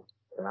Gathercole.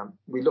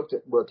 We looked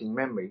at working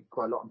memory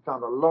quite a lot and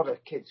found a lot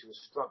of kids who are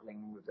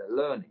struggling with their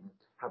learning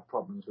have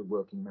problems with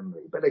working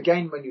memory. But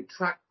again, when you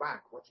track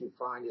back, what you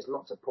find is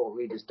lots of poor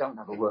readers don't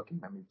have a working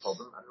memory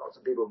problem, and lots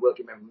of people with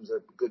working memories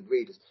are good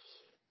readers.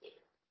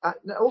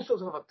 All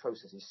sorts of other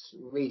processes,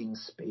 reading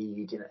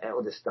speed,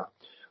 all this stuff.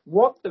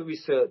 What the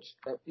research,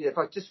 if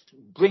I just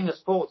bring us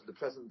forward to the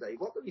present day,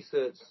 what the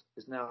research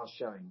is now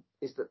showing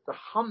is that the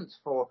hunt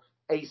for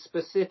a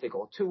specific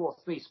or two or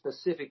three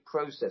specific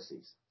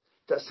processes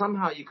that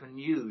somehow you can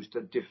use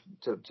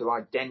to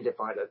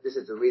identify that this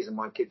is the reason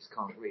why kids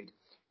can't read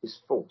is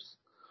false.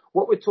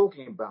 What we're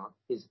talking about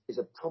is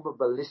a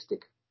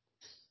probabilistic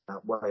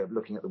way of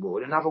looking at the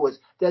world. In other words,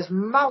 there's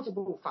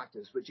multiple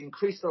factors which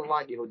increase the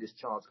likelihood this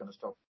child's going to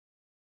stop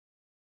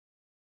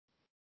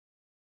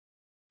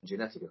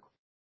genetic.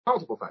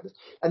 Multiple factors.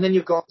 And then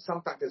you've got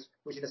some factors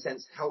which in a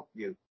sense help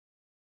you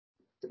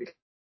to be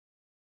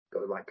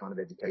got the right kind of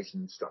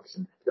education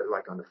instruction, you've got the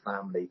right kind of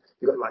family,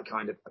 you've got the right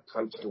kind of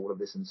approach to all of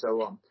this and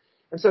so on.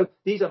 And so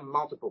these are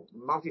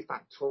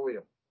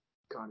multifactorial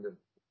kind of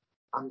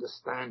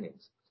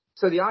understandings.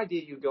 So the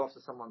idea you go off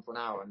to someone for an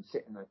hour and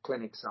sit in a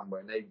clinic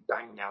somewhere and they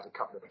bang out a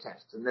couple of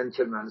tests and then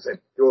turn around and say,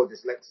 you're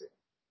dyslexic,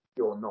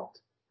 you're not.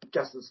 It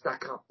doesn't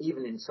stack up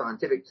even in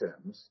scientific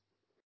terms.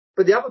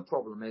 But the other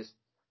problem is,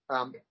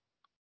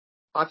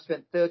 I've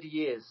spent 30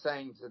 years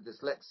saying to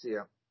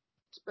dyslexia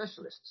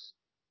specialists,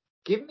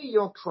 give me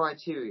your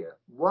criteria.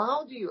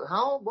 What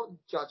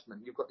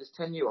judgment? You've got this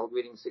 10-year-old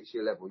reading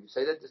 6-year level. You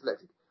say they're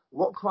dyslexic.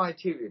 What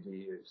criteria do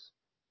you use?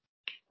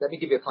 Let me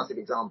give you a classic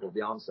example of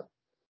the answer.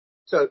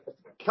 So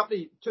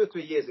 2 or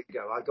 3 years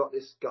ago, I got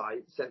this guy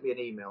sent me an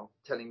email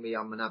telling me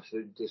I'm an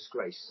absolute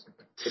disgrace,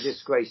 a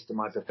disgrace to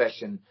my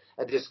profession,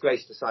 a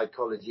disgrace to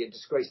psychology, a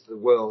disgrace to the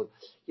world.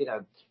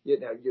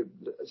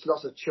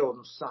 Lots of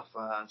children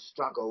suffer and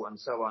struggle and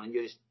so on, and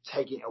you're just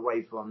taking it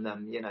away from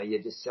them.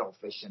 You're just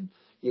selfish and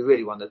you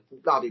really want to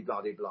blah, blah,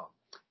 blah, blah.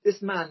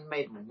 This man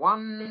made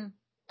one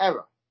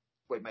error.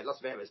 Well, he made lots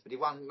of errors, but he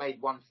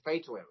made one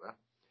fatal error.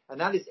 And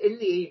that is in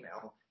the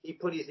email, he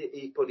put his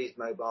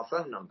mobile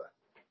phone number.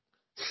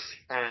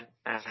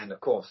 And of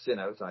course,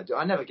 so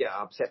I never get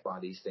upset by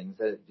these things.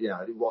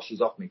 It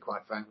washes off me,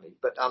 quite frankly.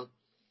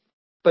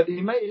 But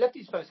he left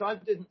his phone, so I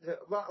didn't.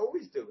 Well, I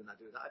always do when I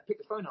do that. I pick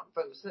the phone up,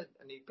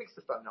 and he picks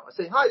the phone up. I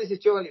say, "Hi, this is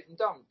Joe Elliott from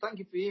Durham. Thank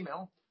you for your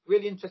email.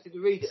 Really interested to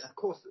read it." And of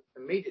course,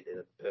 immediately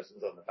the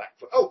person's on the back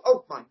foot.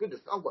 Oh my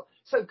goodness! Oh, well,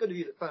 so good of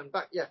you to phone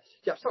back. Yeah.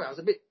 Sorry, I was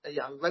a bit. I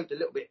wrote a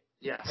little bit.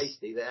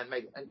 Hasty there,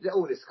 and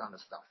all this kind of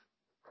stuff.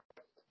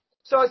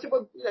 So I said,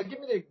 well, give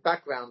me the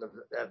background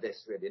of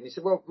this, really. And he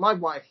said, well, my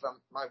wife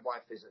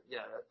is,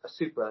 a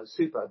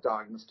super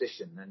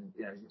diagnostician and,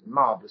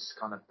 marvelous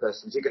kind of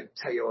person. She can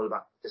tell you all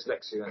about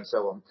dyslexia and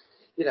so on,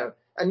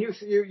 and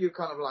you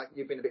kind of like,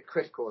 you've been a bit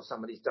critical of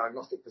some of these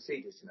diagnostic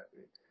procedures,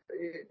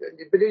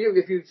 but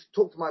if you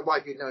talk to my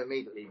wife, you'd know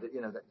immediately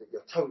that, that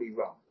you're totally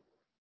wrong.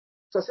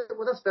 So I said,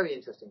 well, that's very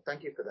interesting.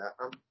 Thank you for that.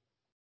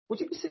 Would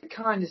you be so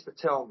kind as to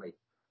tell me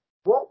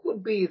what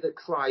would be the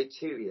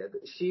criteria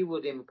that she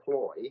would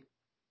employ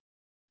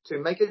to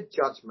make a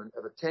judgment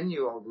of a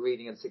 10-year-old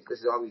reading at 6? This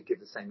is, I always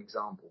give the same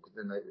example because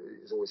then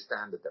it's always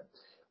standard then.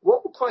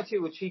 What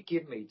criteria would she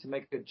give me to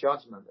make a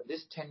judgment of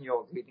this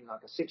 10-year-old reading like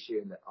a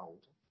 6-year-old?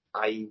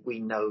 I.e., we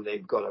know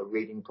they've got a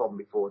reading problem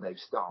before they've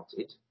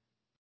started.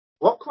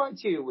 What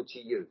criteria would she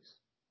use?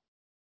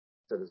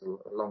 So there's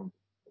a long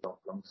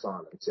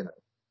silence, And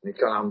you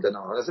can't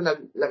deny. I said, no,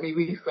 let me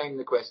reframe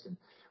the question.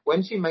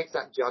 When she makes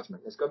that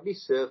judgment, there's got to be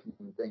certain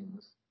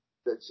things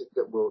that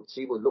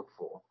she will look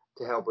for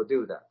to help her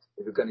do that,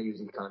 if we're going to use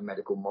these kind of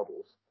medical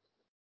models.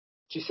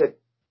 She said,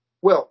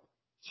 well,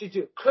 she's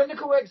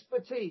clinical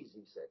expertise,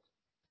 he said.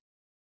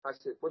 I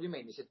said, what do you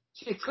mean? He said,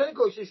 she's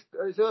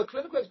her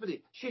clinical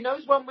expertise. She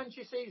knows one when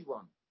she sees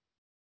one.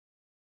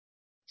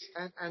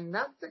 And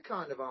that's the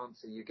kind of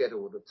answer you get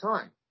all the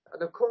time.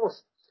 And of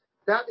course,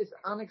 that is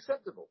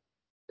unacceptable.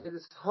 It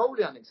is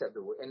wholly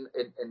unacceptable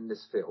in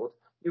this field.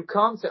 You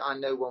can't say, I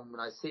know one when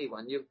I see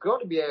one. You've got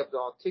to be able to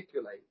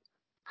articulate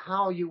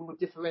how you would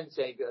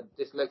differentiate a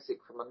dyslexic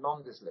from a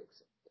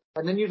non-dyslexic.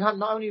 And then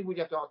not only would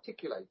you have to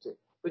articulate it,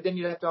 but then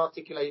you'd have to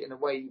articulate it in a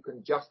way you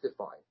can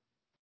justify.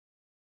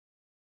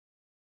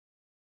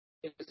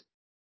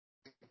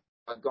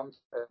 I'd gone to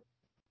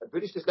a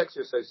British Dyslexia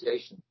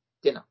Association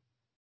dinner.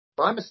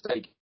 By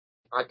mistake,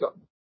 I got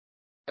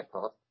that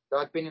part that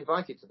I'd been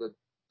invited to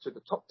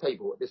the top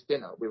table at this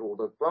dinner with all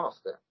the brass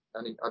there.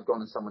 And I'd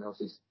gone as someone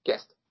else's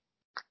guest.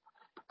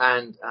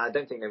 And I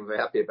don't think they were very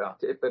happy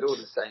about it, but all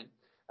the same.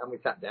 And we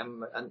sat there,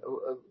 and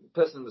a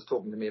person was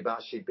talking to me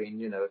about she'd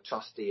been, a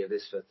trustee of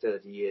this for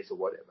 30 years or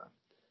whatever.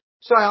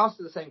 So I asked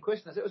her the same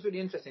question. I said, it was really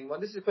interesting. Well,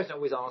 this is a question I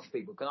always ask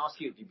people. Can I ask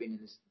you if you've been in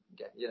this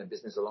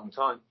business a long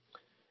time?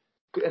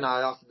 And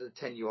I asked her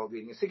the 10-year-old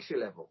reading a 6-year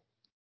level.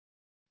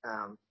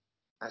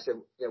 I said,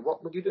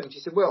 what would you do? And she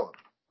said, well,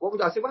 what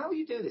would I say? Well, how would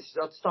you do this? She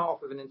said, I'd start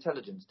off with an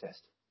intelligence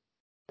test.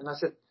 And I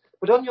said,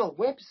 but on your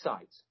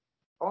website,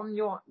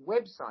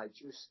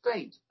 you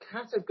state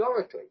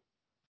categorically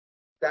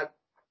that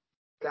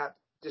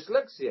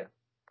dyslexia,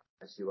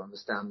 as you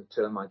understand the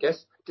term, I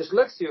guess,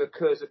 dyslexia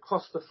occurs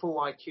across the full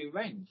IQ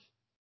range.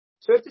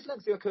 So if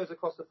dyslexia occurs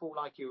across the full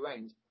IQ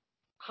range,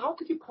 how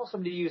could you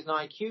possibly use an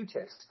IQ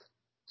test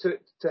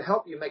to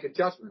help you make a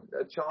judgment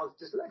that a child's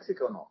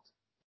dyslexic or not?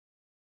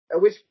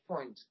 At which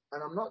point,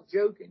 and I'm not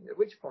joking, at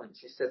which point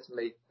she said to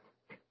me,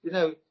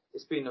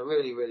 it's been a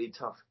really, really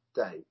tough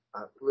day,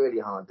 a really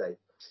hard day.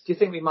 Do you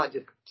think we might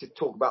just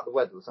talk about the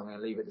weather or something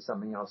and leave it to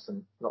something else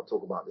and not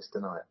talk about this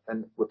tonight?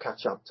 And we'll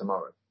catch up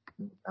tomorrow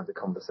and have the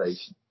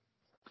conversation.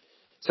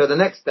 So the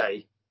next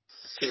day,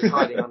 she was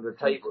hiding under a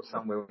table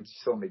somewhere when she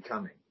saw me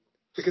coming.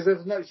 Because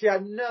she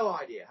had no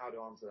idea how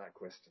to answer that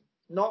question.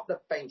 Not the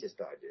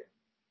faintest idea.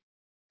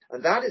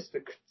 And that is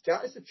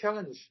the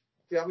challenge.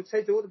 I would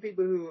say to all the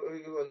people who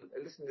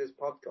are listening to this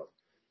podcast,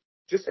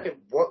 just say,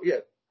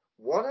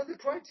 what are the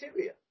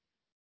criteria?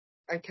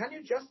 And can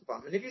you justify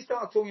them? And if you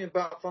start talking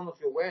about frontal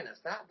awareness,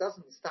 that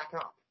doesn't stack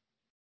up.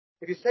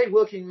 If you say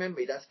working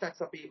memory, that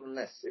stacks up even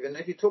less. Even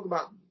if you talk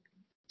about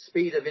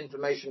speed of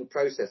information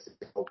processing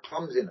or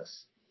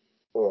clumsiness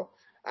or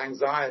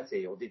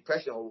anxiety or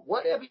depression or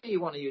whatever you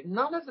want to use,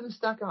 none of them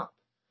stack up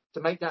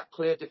to make that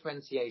clear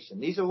differentiation.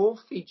 These are all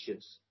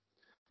features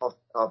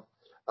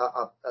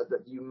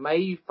that you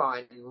may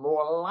find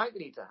more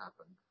likely to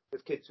happen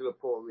with kids who are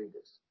poor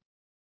readers.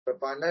 But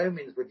by no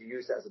means would you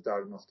use that as a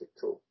diagnostic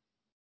tool.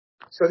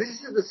 So this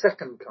is the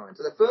second kind.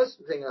 So the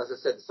first thing, as I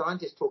said, the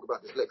scientists talk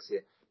about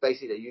dyslexia.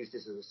 Basically, they use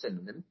this as a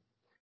synonym.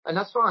 And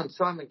that's fine.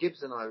 Simon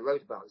Gibbs and I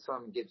wrote about it.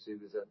 Simon Gibbs, who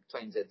was a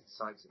trained ed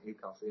scientist at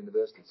Newcastle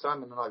University.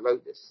 Simon and I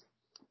wrote this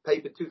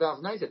paper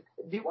 2008. Said,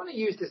 if you want to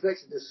use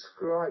dyslexia to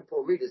describe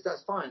poor readers,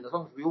 that's fine, as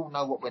long as we all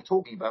know what we're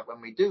talking about when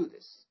we do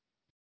this.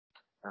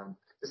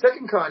 The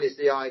second kind is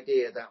the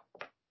idea that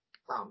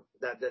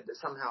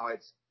somehow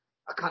it's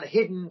a kind of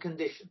hidden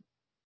condition.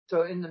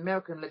 So in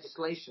American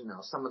legislation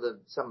now, some of the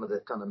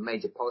kind of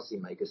major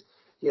policymakers,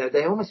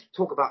 they almost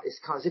talk about this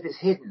kind of as if it's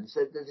hidden.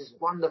 So there's this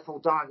wonderful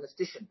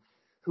diagnostician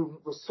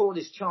who saw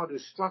this child who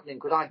was struggling,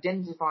 could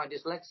identify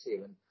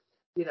dyslexia. And,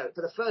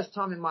 for the first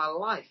time in my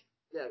life,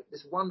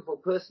 this wonderful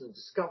person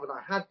discovered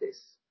I had this.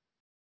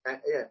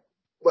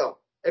 Well,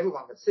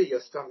 everyone could see you're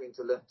struggling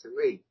to learn to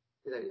read.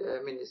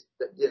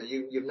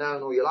 You've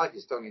known all your life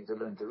you're struggling to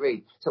learn to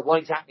read. So what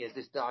exactly has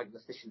this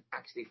diagnostician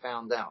actually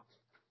found out?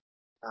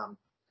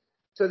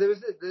 So there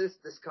is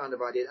this kind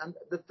of idea. And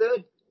the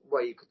third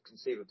way you could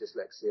conceive of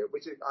dyslexia,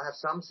 which I have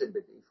some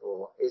sympathy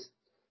for, is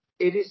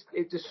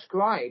it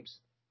describes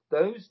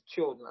those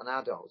children and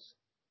adults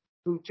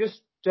who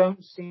just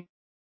don't seem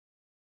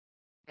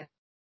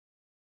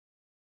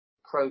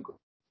progress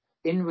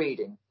in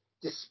reading,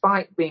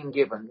 despite being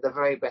given the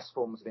very best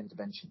forms of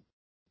intervention.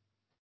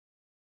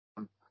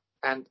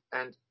 And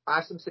I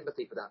have some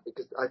sympathy for that,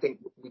 because I think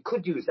we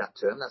could use that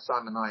term. That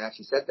Simon and I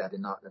actually said that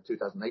in the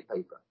 2008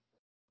 paper.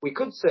 We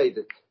could say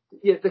that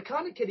the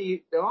kind of kid,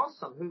 there are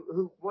some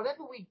who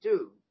whatever we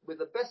do with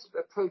the best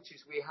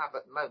approaches we have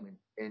at the moment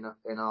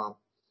in our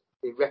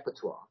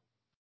repertoire,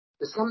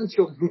 there's some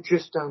children who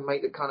just don't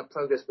make the kind of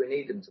progress we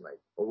need them to make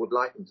or would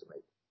like them to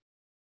make.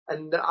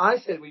 And I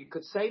said we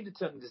could say the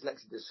term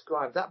dyslexia to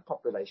describe that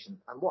population.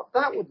 And what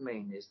that would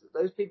mean is that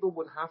those people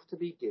would have to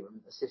be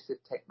given assistive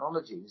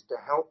technologies to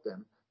help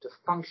them to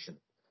function,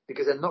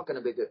 because they're not going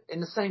to be good. In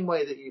the same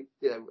way that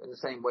in the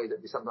same way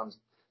that we sometimes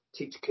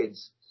teach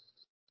kids,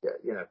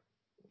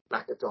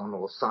 Blackathon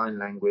or sign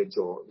language,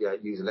 or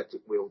use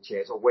electric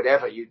wheelchairs or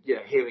whatever,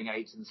 hearing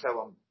aids and so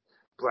on,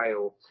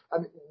 Braille.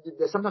 And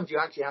sometimes you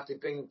actually have to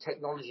bring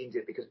technology into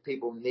it because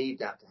people need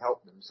that to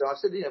help them. So I've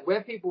said,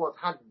 where people have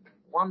had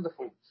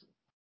wonderful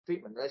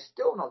treatment, they're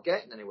still not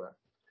getting anywhere.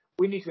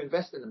 We need to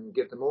invest in them and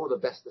give them all the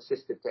best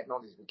assistive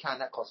technologies we can.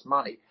 That costs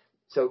money.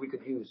 So we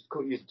could use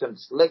the term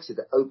dyslexia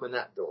to open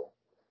that door.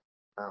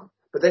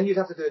 But then you'd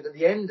have to do it at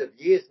the end of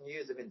years and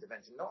years of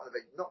intervention, not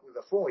with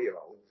a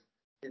 4-year-old.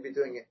 You'd be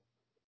doing it.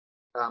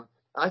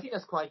 I think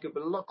that's quite good,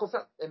 but of course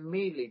that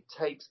immediately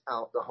takes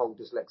out the whole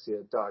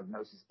dyslexia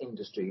diagnosis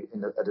industry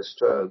at a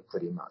stroke,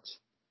 pretty much.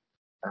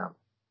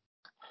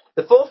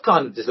 The fourth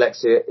kind of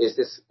dyslexia is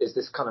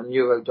this kind of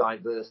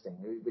neurodiverse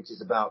thing, which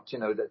is about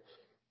that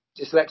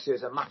dyslexia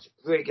is a much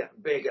bigger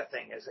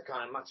thing. It's a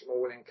kind of much more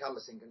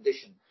all-encompassing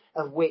condition,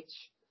 of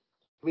which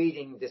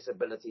reading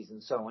disabilities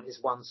and so on is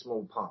one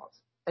small part.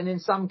 And in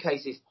some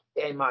cases,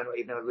 they might not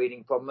even have a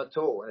reading problem at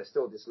all, and they're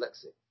still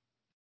dyslexic.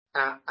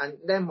 And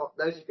then what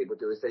those people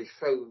do is they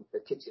throw the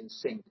kitchen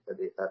sink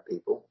at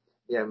people,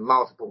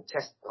 multiple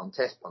test on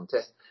test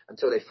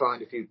until they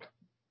find a few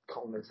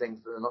common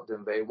things that they're not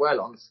doing very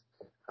well on.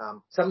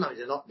 Sometimes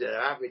they're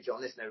average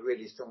on this and they're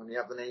really strong on the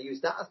other, and they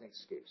use that as an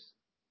excuse.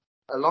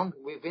 Along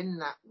within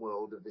that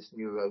world of this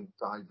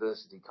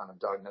neurodiversity kind of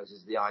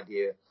diagnosis, the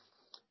idea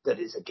that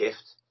it's a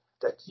gift,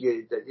 that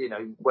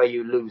where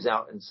you lose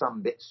out in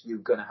some bits, you're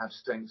going to have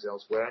strengths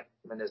elsewhere,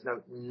 and there's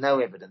no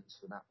evidence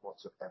for that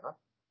whatsoever.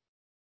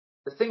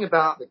 The thing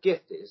about the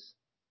gift is,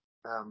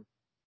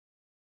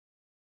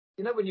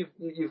 when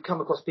you've come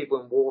across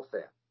people in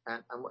warfare,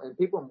 and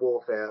people in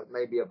warfare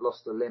maybe have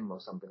lost a limb or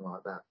something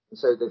like that, and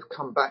so they've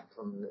come back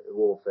from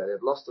warfare,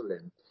 they've lost a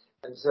limb,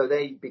 and so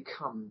they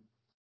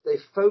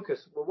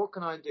focus. Well, what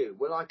can I do?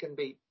 Well, I can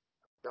play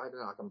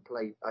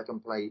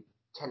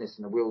tennis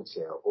in a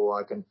wheelchair, or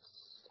I can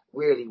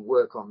really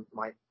work on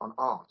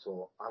art,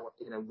 or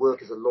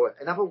work as a lawyer.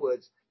 In other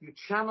words, you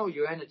channel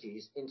your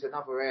energies into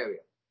another area,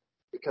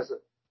 because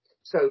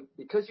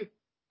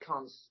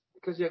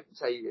you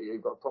say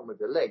you've got a problem with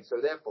your leg, so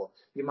therefore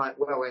you might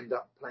well end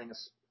up playing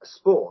a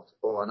sport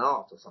or an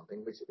art or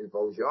something which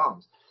involves your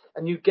arms,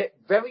 and you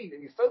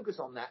focus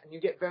on that and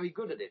you get very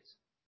good at it.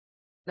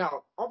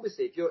 Now,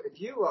 obviously, if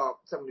you are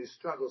someone who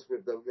struggles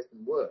with the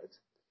written word,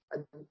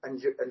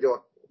 and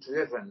you're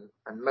driven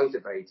and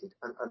motivated,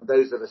 and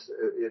those of us,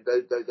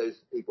 those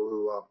people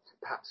who are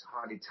perhaps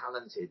highly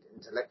talented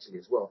intellectually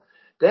as well,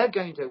 what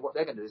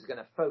they're going to do is they're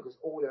going to focus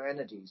all their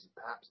energies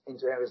perhaps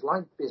into areas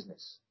like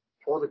business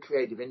or the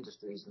creative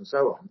industries and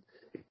so on,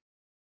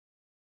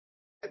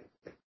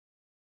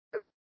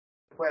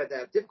 where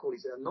their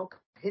difficulties are not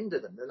going to hinder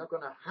them, they're not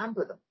going to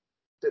hamper them.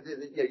 So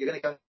you're going to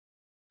go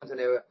into an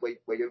area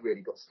where you've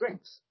really got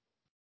strengths.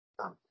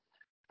 For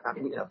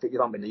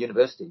example, in the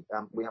university,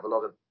 we have a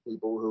lot of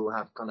people who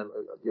have kind of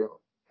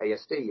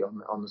ASD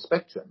on the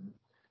spectrum.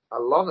 A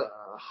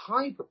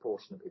high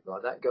proportion of people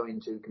like that go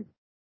into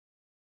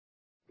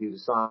computer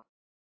science,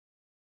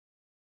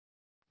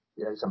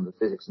 some of the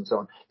physics and so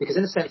on, because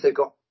in a sense they've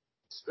got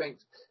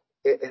strength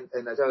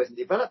in those areas and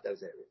develop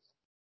those areas.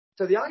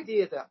 So the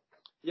idea that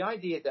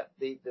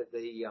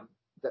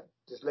that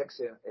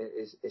dyslexia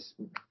is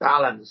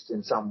balanced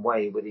in some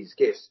way with his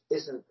gifts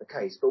isn't the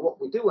case. But what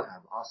we do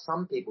have are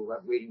some people who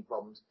have reading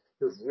problems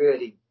who've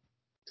really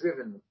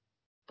driven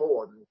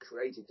forward and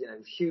created,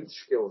 huge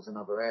skills in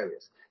other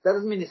areas. That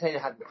doesn't mean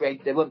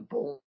they weren't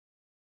born,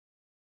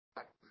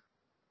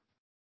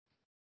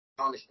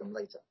 garnish them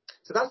later.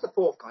 So that's the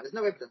fourth kind. There's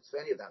no evidence for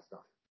any of that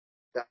stuff.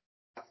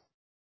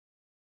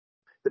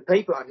 The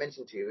paper I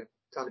mentioned to you,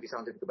 Trying to Be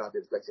Scientific About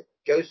Dyslexia,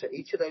 goes for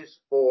each of those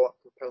four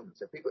components.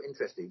 So if people are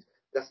interested,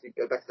 just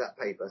go back to that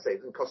paper. Say it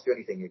doesn't cost you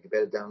anything. You can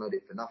better download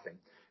it for nothing.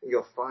 And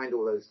you'll find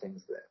all those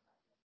things there.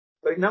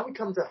 But now we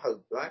come to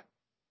hope, right?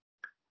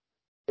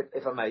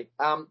 If I may.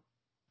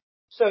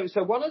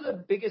 So one of the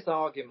biggest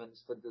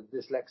arguments for the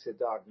dyslexia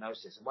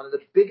diagnosis, and one of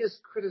the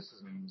biggest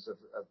criticisms of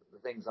the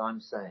things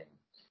I'm saying,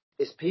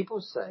 is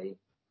people say,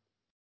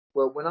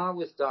 well, when I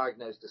was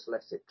diagnosed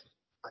dyslexic,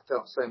 I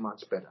felt so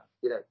much better.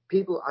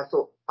 I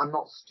thought, I'm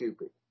not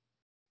stupid.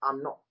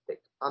 I'm not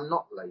thick. I'm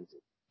not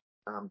lazy.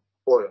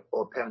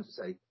 Or parents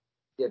would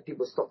say,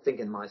 people stop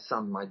thinking my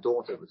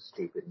daughter was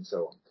stupid and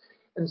so on.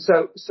 And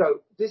so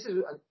this is,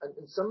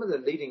 and some of the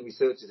leading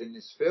researchers in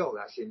this field,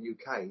 actually in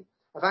UK,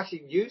 have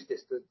actually used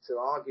this to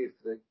argue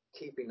for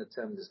keeping the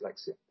term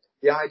dyslexia.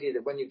 The idea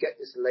that when you get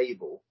this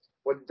label,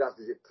 what it does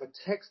is it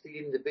protects the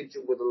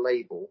individual with a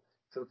label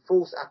from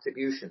false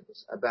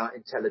attributions about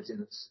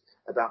intelligence,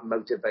 about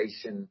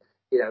motivation,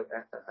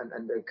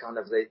 and those kind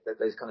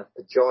of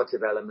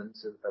pejorative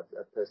elements of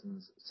a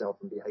person's self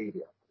and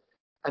behaviour.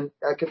 And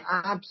I can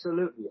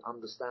absolutely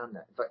understand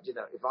that. In fact,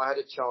 if I had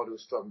a child who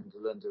was struggling to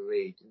learn to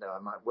read, I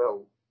might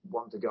well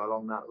want to go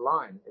along that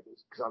line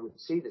because I would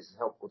see this as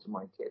helpful to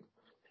my kid.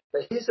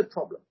 But here's the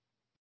problem.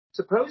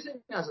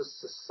 Supposing as a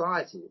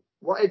society,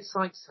 what Ed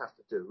Sykes has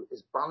to do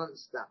is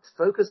balance that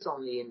focus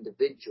on the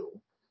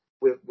individual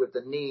with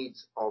the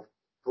needs of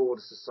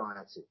broader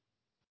society.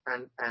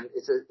 And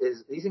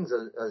these things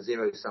are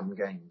zero-sum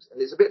games.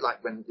 And it's a bit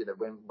like when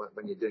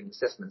you're doing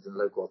assessments in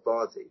local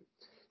authority.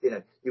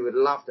 You would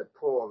love to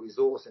pour a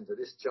resource into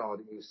this child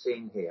that you've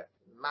seen here,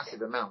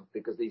 massive amounts,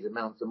 because these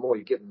amounts, the more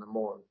you give them, the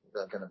more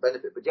they're going to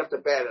benefit. But you have to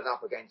bear it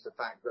up against the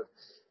fact that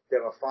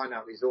there are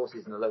finite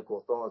resources in the local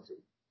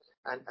authority.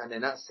 And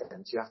in that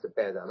sense, you have to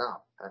bear that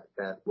up,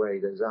 weigh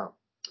those up.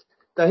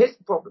 Now, here's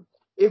the problem.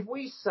 If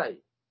we say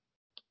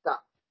that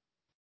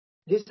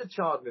here's a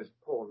child with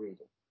poor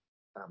reading,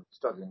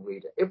 struggling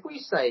reader, if we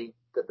say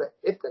that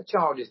if the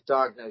child is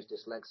diagnosed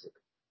dyslexic,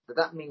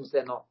 that means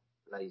they're not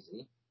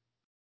lazy,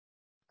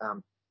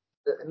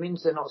 that it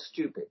means they're not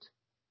stupid.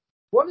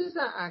 What does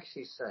that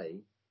actually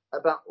say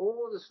about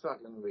all the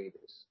struggling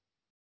readers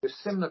with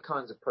similar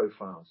kinds of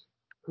profiles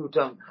who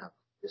don't have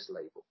this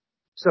label?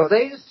 So are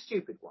they the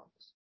stupid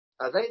ones?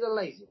 Are they the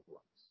lazy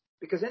ones?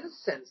 Because in a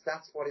sense,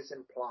 that's what it's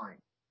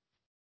implying.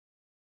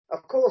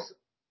 Of course,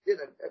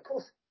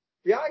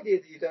 the idea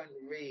that you don't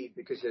read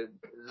because you're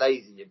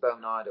lazy, you're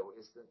bone idle,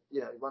 is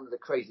one of the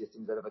craziest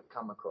things I've ever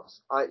come across.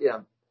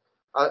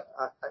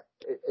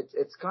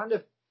 It's kind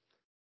of,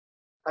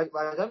 I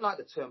don't like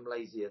the term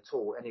lazy at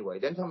all anyway.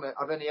 Don't tell me,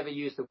 I've only ever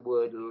used the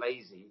word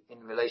lazy in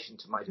relation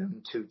to my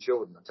own two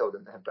children. I told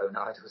them they're bone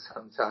idle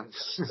sometimes.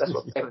 That's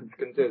what parents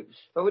can do.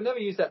 But I would never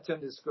use that term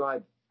to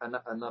describe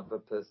another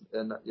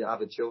person,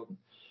 other children.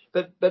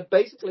 But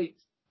basically,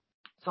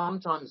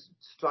 sometimes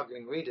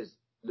struggling readers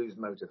lose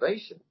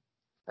motivation.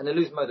 And they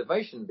lose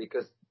motivation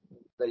because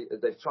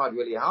they've tried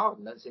really hard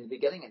and don't seem to be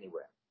getting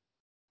anywhere.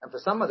 And for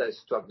some of those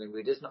struggling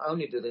readers, not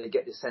only do they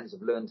get this sense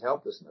of learned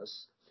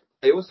helplessness,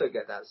 they also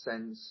get that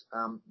sense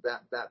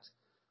that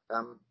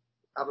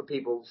other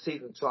people see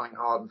them trying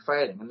hard and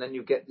failing, and then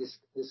you get this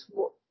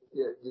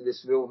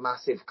real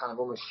massive kind of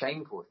almost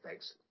shameful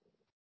effects,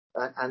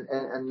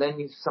 and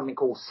then something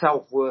called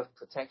self-worth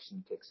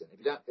protection kicks in.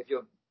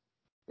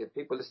 If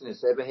people listening to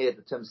this ever hear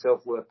the term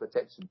self-worth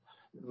protection,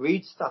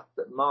 read stuff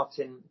that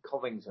Martin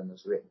Covington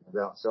has written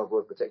about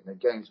self-worth protection.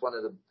 Again, it's one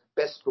of the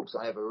best books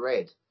I ever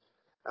read.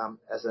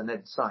 As an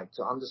Ed Sykes,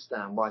 to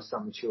understand why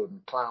some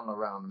children clown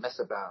around, mess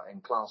about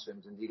in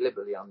classrooms and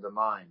deliberately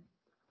undermine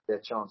their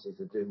chances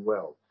to do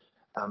well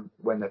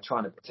when they're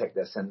trying to protect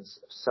their sense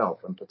of self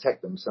and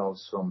protect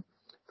themselves from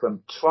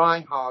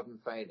trying hard and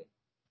failing.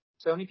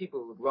 So many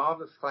people would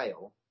rather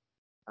fail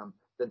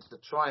than to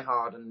try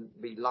hard and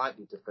be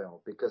likely to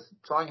fail, because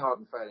trying hard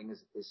and failing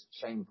is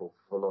shameful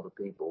for a lot of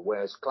people,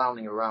 whereas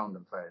clowning around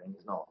and failing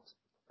is not,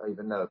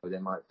 even though they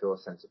might feel a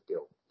sense of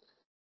guilt.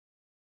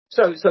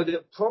 So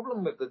the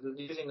problem with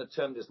using the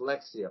term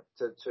dyslexia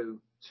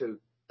to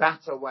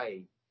bat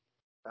away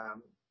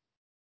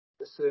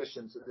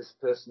assertions that this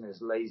person is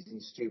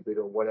lazy, stupid,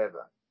 or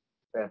whatever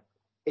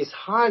is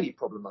highly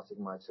problematic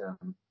in my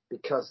term,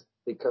 because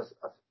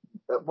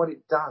of what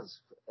it does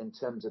in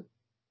terms of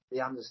the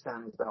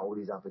understanding about all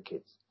these other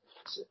kids.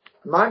 So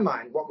in my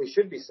mind, what we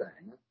should be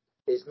saying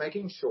is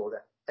making sure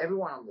that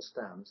everyone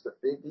understands that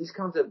these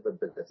kinds of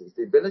abilities,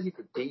 the ability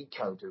to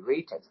decode, to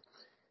read text,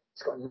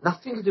 it's got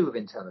nothing to do with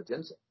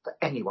intelligence for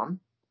anyone.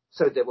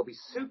 So there will be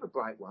super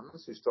bright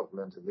ones who struggle to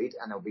learn to read,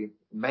 and there'll be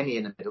many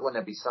in the middle, and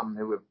there'll be some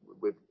who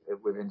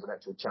with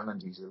intellectual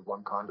challenges of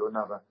one kind or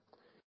another.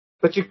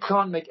 But you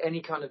can't make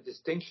any kind of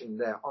distinction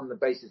there on the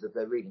basis of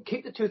their reading.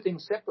 Keep the two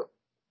things separate.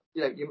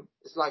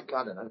 It's like,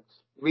 I don't know,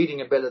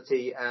 reading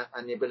ability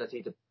and the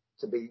ability to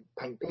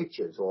paint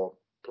pictures or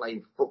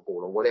play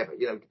football or whatever.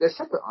 They're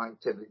separate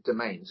activity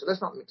domains. So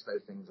let's not mix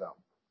those things up.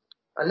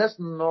 And let's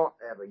not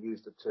ever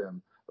use the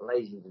term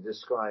lazy to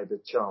describe a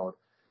child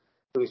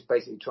who is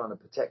basically trying to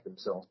protect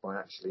themselves by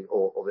actually,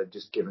 or they've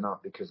just given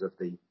up because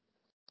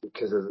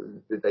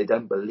they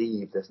don't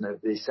believe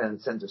the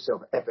sense of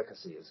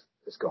self-efficacy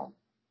is gone.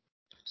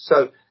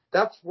 So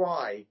that's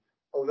why,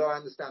 although I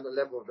understand the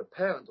level of the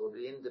parent or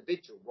the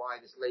individual, why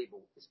this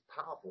label is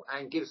powerful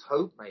and gives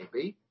hope,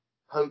 maybe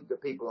hope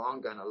that people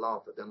aren't going to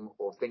laugh at them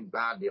or think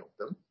badly of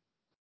them.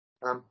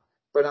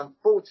 But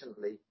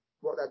unfortunately,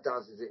 what that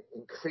does is it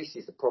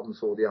increases the problems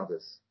for all the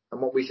others.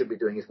 And what we should be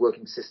doing is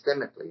working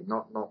systemically,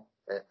 not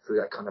through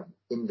that kind of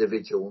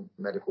individual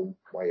medical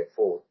way of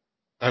thought.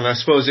 And I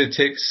suppose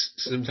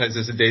sometimes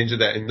there's a danger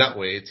that in that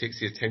way it takes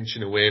the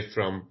attention away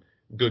from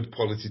good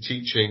quality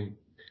teaching,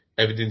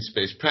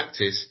 evidence-based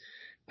practice,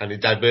 and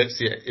it diverts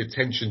the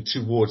attention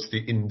towards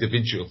the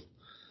individual.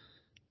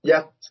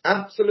 Yeah,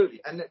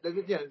 absolutely. And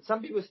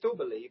some people still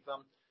believe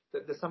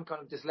that there's some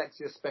kind of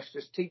dyslexia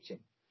specialist teaching.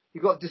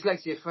 You've got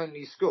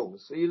dyslexia-friendly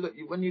schools. So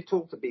when you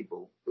talk to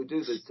people who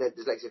do the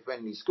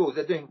dyslexia-friendly schools,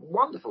 they're doing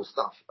wonderful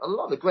stuff, a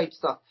lot of great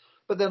stuff.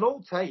 But they'll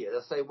all tell you,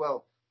 they'll say,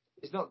 well,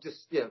 it's not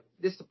just,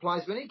 this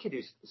applies to any kid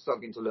who's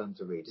struggling to learn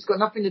to read. It's got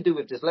nothing to do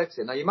with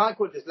dyslexia. Now, you might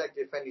call it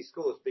dyslexia-friendly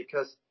schools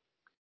because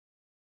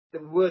the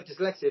word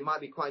dyslexia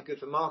might be quite good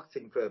for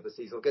marketing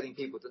purposes or getting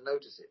people to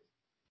notice it.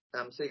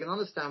 So you can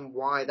understand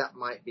why that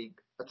might be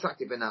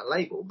attractive in that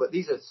label. But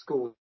these are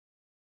schools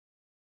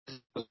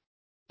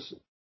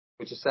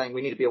which are saying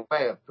we need to be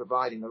aware of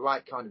providing the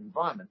right kind of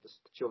environment for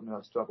children who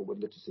have struggled with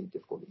literacy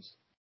difficulties.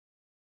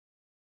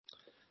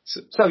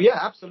 So yeah,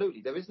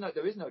 absolutely. There is no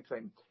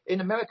training.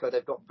 In America,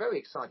 they've got very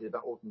excited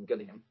about Orton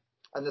Gillingham.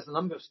 And there's a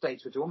number of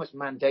states which are almost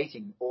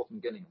mandating Orton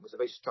Gillingham, was a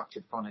very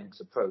structured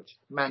phonics approach,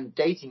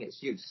 mandating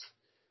its use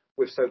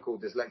with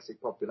so-called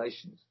dyslexic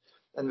populations.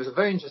 And there was a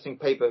very interesting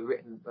paper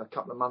written a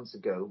couple of months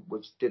ago,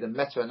 which did a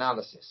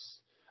meta-analysis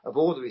of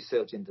all the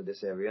research into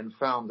this area and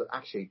found that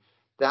actually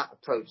that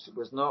approach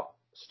was not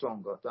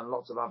stronger than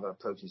lots of other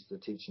approaches to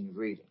teaching of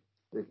reading.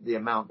 The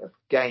amount of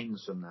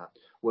gains from that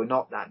were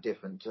not that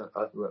different to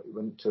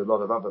a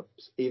lot of other.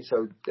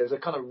 So there's a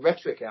kind of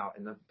rhetoric out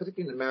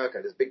particularly in America.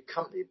 There's big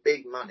company,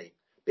 big money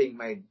being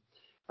made,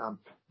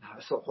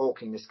 sort of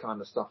hawking this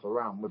kind of stuff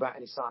around without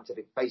any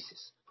scientific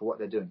basis for what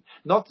they're doing.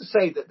 Not to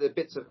say that there's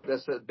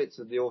bits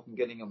of the Orton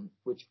Gillingham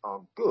which are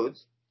good.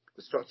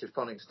 The structured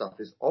phonics stuff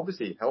is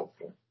obviously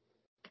helpful.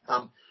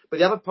 But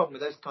the other problem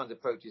with those kinds of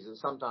approaches is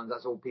sometimes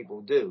that's all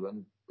people do,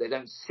 and they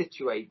don't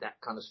situate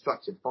that kind of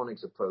structured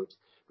phonics approach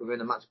within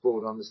a much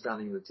broader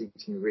understanding of the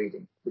teaching and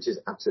reading, which is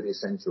absolutely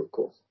essential, of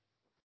course.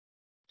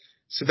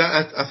 So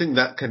I think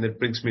that kind of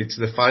brings me to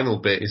the final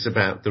bit, is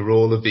about the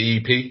role of the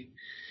EP,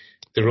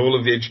 the role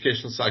of the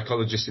educational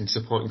psychologist in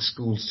supporting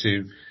schools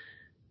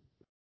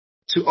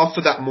to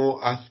offer that more,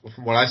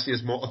 from what I see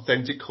as more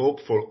authentic hope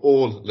for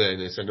all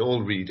learners and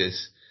all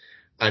readers,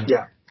 and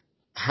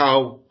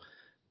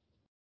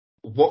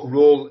what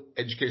role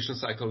educational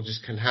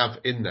psychologists can have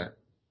in that.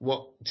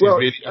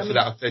 Really offer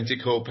that authentic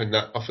hope and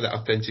offer that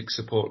authentic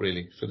support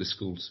really for the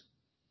schools.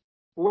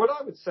 What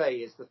I would say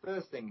is the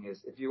first thing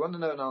is, if you want to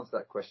know and answer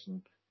that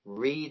question,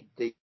 read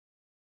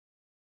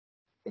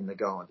in The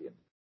Guardian,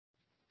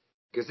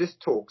 because this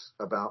talks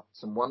about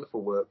some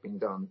wonderful work being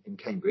done in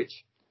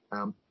Cambridge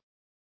and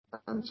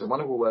some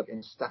wonderful work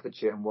in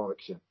Staffordshire and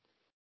Warwickshire.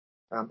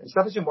 In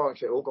Staffordshire and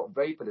Warwickshire, it all got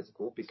very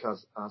political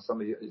because some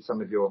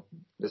of your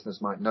listeners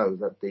might know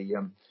that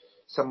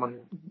someone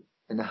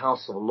in the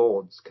House of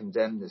Lords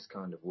condemned this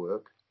kind of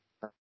work,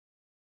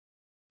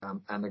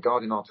 and the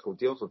Guardian article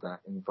deals with that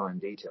in fine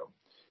detail.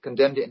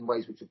 Condemned it in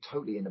ways which were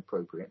totally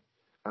inappropriate,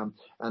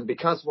 and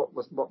because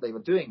what they were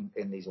doing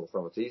in these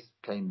authorities,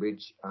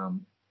 Cambridge,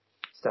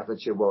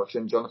 Staffordshire,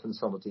 Warwickshire, and Jonathan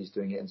Solti's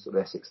doing it in sort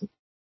of Essex,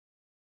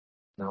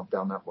 now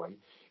down that way,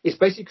 is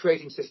basically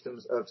creating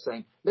systems of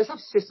saying, let's have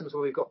systems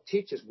where we've got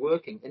teachers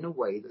working in a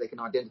way that they can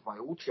identify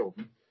all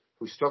children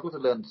who struggle to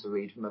learn to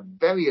read from a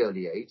very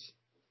early age,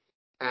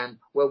 and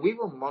where we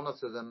will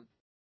monitor them,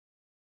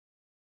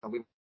 and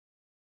we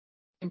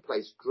in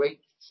place great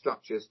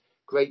structures,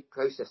 great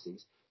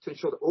processes to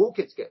ensure that all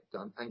kids get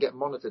done and get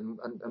monitored,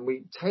 and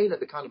we tailor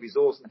the kind of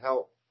resource and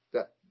help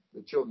that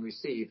the children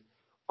receive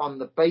on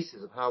the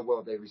basis of how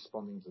well they're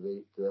responding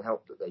to the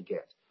help that they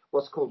get.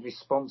 What's called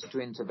response to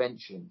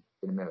intervention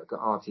in America,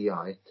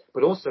 RTI,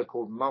 but also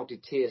called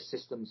multi-tier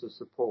systems of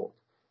support,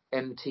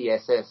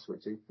 MTSS,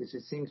 which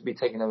seems to be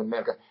taken over in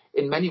America.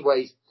 In many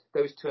ways,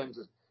 those terms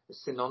are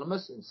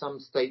synonymous. In some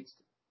states,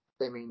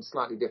 they mean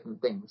slightly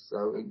different things.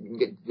 So you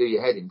can do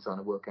your head in trying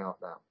to work out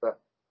that.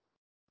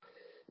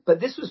 But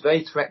this was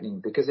very threatening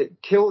because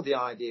it killed the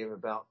idea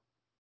about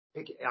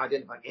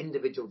identifying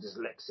individual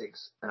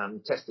dyslexics,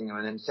 testing them,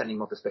 and then sending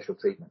them off to special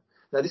treatment.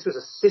 Now, this was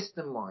a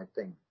system-wide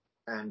thing.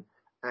 And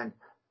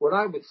what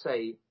I would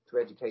say to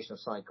educational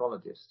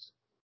psychologists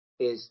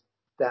is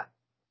that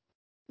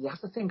you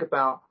have to think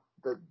about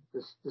the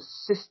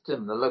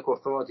system, the local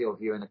authority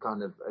of you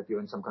if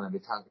you're in some kind of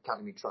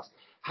academy trust.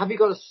 Have you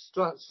got a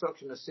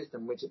structure and a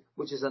system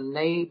which is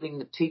enabling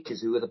the teachers,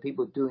 who are the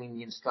people doing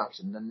the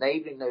instruction,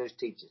 enabling those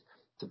teachers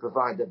to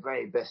provide the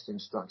very best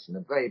instruction,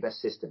 the very best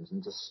systems,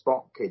 and to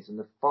spot kids and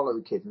to follow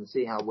kids and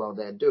see how well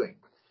they're doing?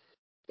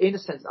 In a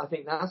sense, I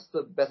think that's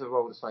the better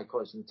role of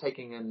psychologists than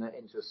taking them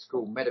into a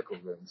school medical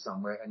room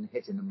somewhere and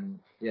hitting them,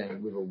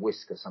 with a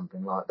whisk or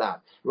something like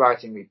that,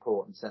 writing a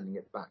report and sending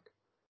it back.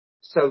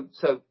 So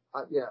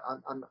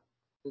I'm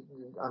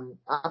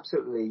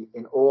absolutely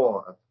in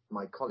awe of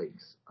my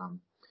colleagues.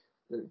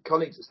 The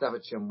colleagues at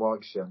Staffordshire and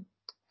Warwickshire,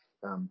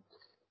 they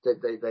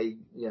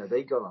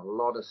got a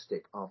lot of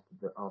stick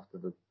after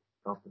the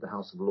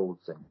House of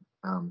Lords thing,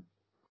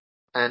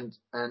 and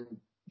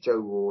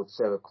Joe Ward,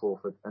 Sarah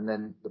Crawford, and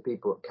then the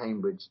people at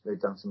Cambridge, they've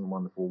done some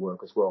wonderful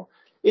work as well.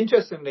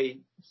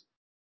 Interestingly,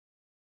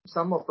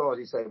 some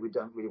authorities say we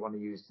don't really want to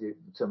use the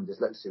term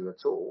dyslexia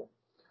at all.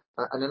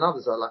 And then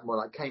others are more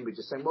like Cambridge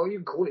are saying, well, you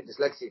can call it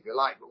dyslexia if you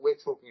like, but we're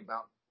talking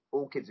about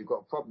all kids who've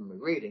got a problem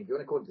with reading. If you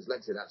want to call it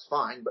dyslexia, that's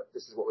fine, but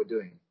this is what we're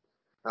doing.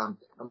 And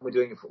we're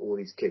doing it for all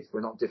these kids. We're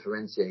not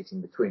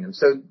differentiating between them.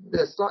 So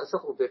there's slight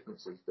subtle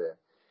differences there.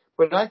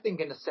 But I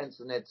think in a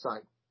sense of an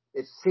EdPsych,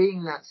 it's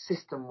seeing that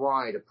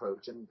system-wide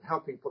approach and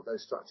helping put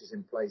those structures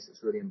in place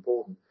that's really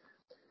important.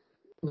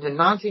 In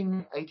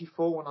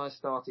 1984, when I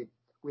started,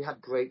 we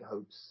had great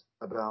hopes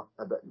about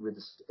with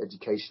this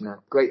Education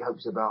Act, great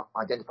hopes about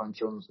identifying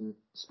children's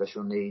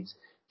special needs,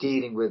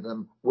 dealing with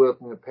them,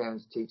 working with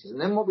parents, teachers.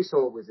 And then what we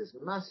saw was this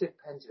massive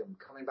pendulum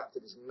coming back to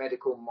this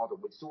medical model,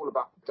 which is all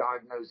about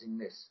diagnosing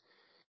this.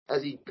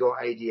 As he got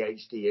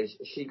ADHD, as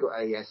she got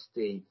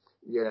ASD,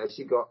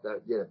 she got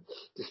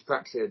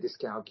dyspraxia,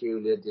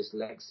 dyscalculia,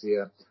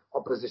 dyslexia,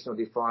 oppositional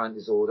defiant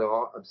disorder,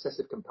 or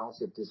obsessive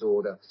compulsive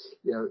disorder,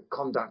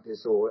 conduct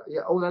disorder,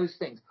 all those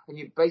things. And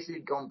you've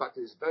basically gone back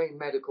to this very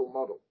medical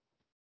model.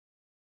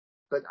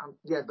 But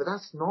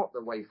that's not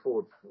the way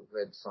forward for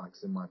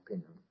EdPsychs, in my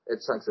opinion.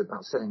 EdPsychs are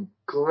about setting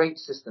great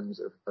systems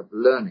of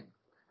learning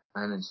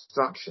and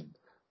instruction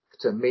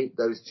to meet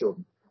those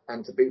children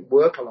and to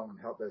work along and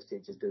help those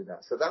teachers do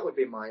that. So that would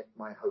be my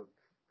hope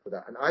for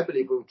that. And I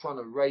believe we're trying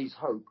to raise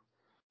hope.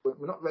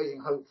 We're not raising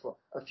hope for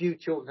a few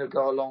children who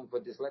go along for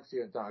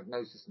dyslexia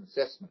diagnosis and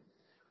assessment.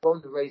 What we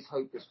want to raise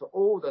hope is for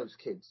all those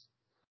kids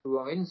who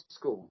are in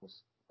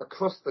schools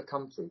across the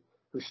country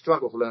who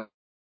struggle to learn.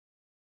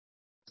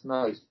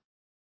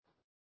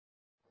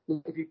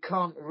 If you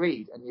can't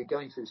read and you're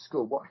going through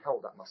school, what hell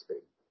that must be.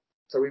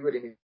 So we really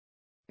need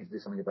to do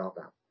something about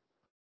that.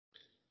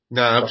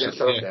 No,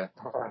 absolutely.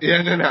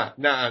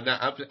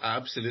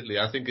 Absolutely.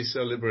 I think it's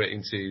so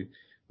liberating to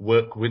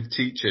work with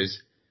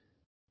teachers,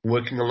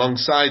 working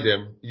alongside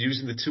them,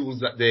 using the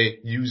tools that they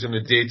use on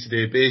a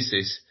day-to-day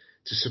basis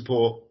to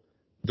support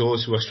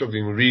those who are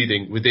struggling with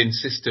reading within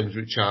systems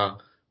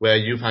where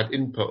you've had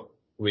input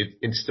with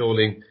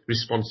installing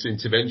response to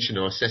intervention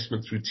or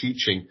assessment through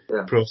teaching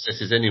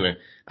processes anyway.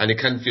 And it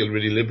can feel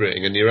really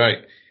liberating. And you're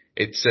right.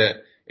 It's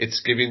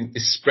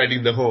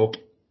spreading the hope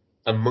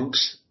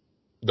amongst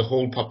the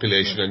whole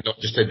population and not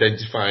just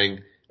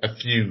identifying a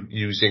few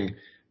using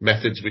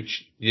methods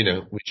which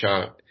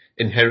are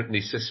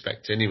inherently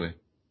suspect anyway.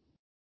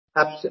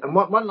 Absolutely. And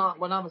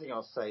one other thing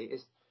I'll say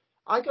is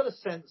I got a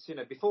sense,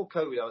 before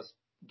COVID, I was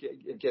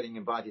getting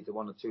invited to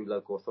one or two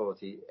local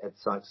authority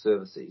EdPsych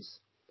services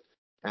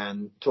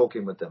and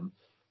talking with them.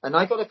 And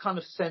I got a kind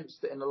of sense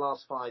that in the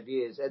last 5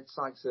 years,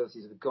 EdPsych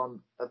services have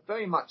gone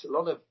very much, a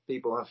lot of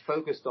people have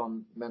focused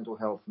on mental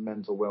health and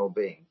mental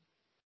well-being.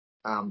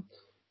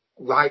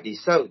 Rightly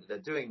so, they're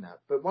doing that.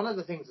 But one of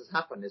the things that's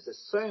happened is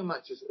there's so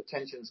much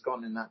attention's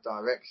gone in that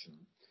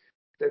direction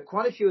that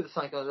quite a few of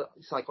the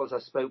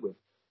psychologists I spoke with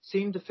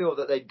seemed to feel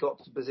that they'd got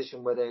to a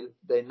position where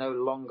they no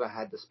longer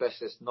had the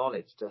specialist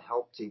knowledge to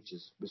help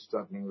teachers with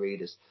struggling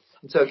readers.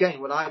 And so again,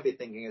 what I'd be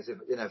thinking is,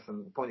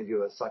 from the point of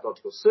view of a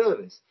psychological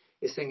service,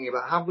 is thinking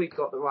about have we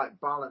got the right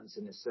balance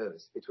in this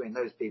service between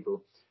those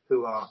people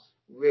who are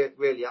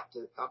really up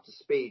to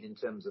speed in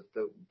terms of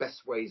the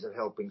best ways of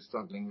helping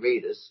struggling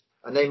readers,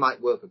 and they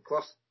might work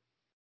across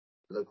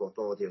local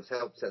authorities to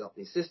help set up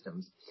these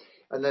systems,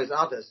 and those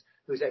others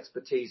whose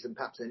expertise and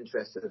perhaps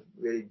interest have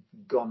really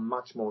gone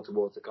much more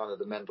towards the kind of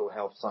the mental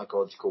health,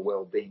 psychological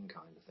well-being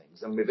kind of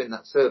things. And within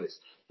that service,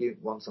 you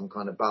want some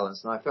kind of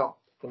balance. And I felt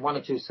from one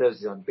or two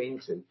services I've been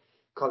to,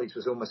 colleagues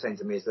was almost saying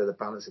to me as though the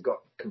balance had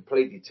got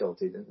completely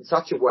tilted in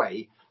such a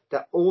way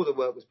that all the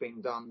work was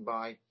being done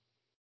by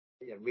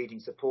reading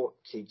support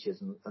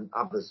teachers and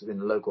others within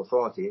the local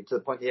authority, to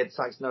the point the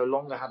EdPsychs no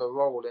longer had a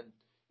role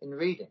in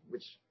reading,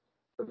 which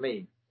for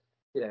me,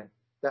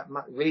 that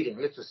reading,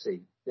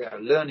 literacy,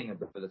 learning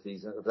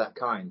abilities of that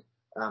kind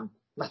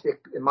must be,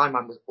 in my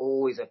mind, was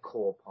always a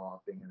core part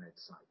of being an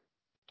EdPsych.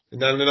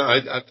 No.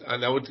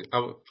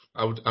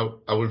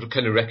 I would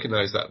kind of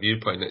recognise that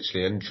viewpoint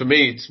actually. And for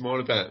me, it's more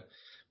about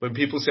when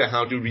people say,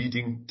 "How do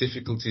reading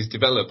difficulties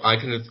develop?" I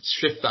kind of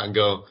shift that and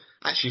go,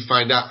 actually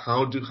find out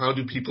how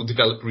do people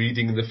develop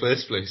reading in the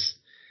first place?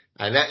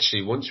 And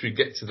actually, once we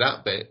get to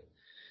that bit,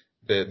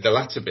 the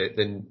latter bit,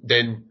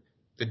 then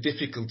the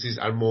difficulties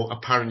are more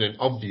apparent and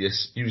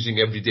obvious using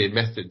everyday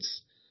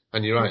methods.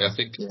 And you're right. I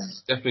think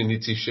definitely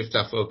need to shift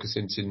our focus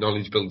into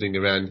knowledge building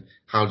around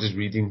how does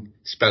reading,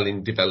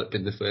 spelling develop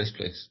in the first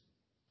place.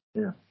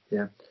 Yeah.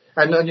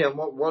 And then,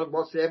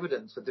 what's the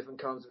evidence for different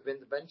kinds of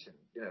intervention?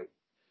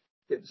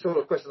 It's sort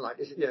of question like,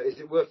 is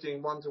it worth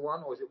doing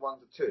 1-to-1 or is it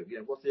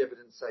 1-to-2? What's the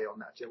evidence say on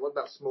that? What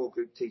about small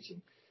group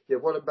teaching?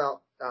 What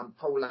about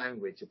whole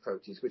language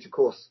approaches, which of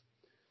course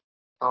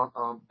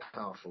aren't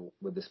powerful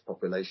with this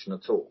population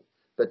at all?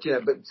 But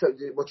so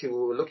what you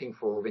were looking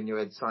for in your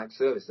ed psych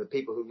service are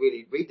people who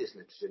really read this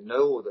literature,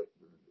 know all the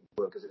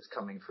work as it's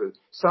coming through,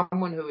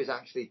 someone who is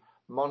actually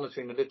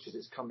monitoring the literature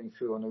that's coming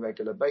through on a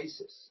regular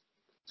basis.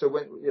 So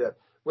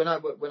when I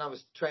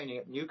was training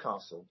at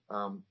Newcastle,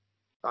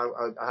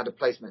 I had a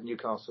placement at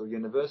Newcastle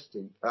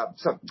University,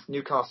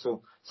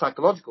 Newcastle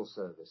Psychological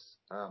Service,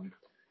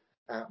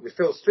 with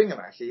Phil Stringham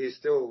actually, who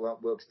still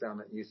works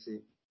down at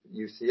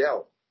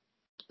UCL.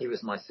 He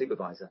was my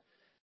supervisor.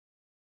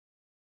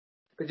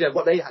 But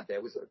what they had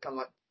there was kind of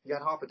like you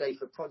had half a day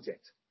for a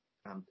project.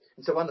 And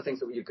so one of the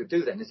things that you could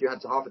do then is you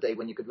had half a day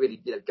when you could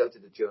really go to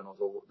the journals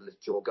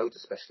or go to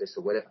specialists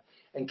or whatever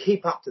and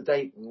keep up to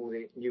date with all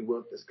the new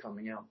work that's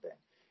coming out there.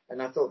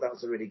 And I thought that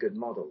was a really good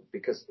model,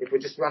 because if we're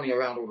just running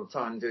around all the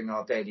time doing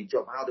our daily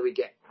job, how do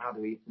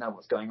we know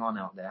what's going on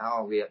out there?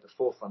 How are we at the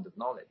forefront of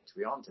knowledge?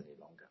 We aren't any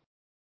longer.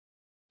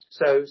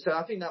 So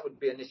I think that would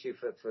be an issue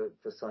for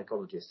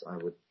psychologists, I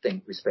would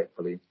think,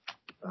 respectfully,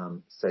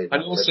 say that.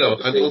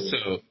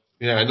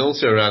 And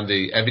also around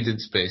the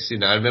evidence base.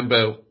 I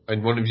remember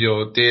in one of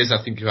your days,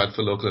 I think you had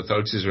for local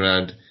authorities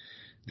around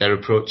their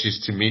approaches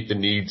to meet the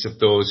needs of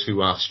those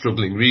who are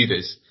struggling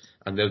readers,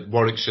 and the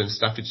Warwickshire and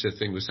Staffordshire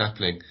thing was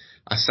happening.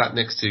 I sat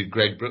next to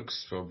Greg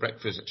Brooks for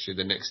breakfast actually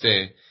the next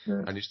day,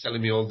 and he's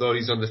telling me although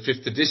he's on the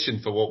 5th edition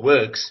for What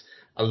Works,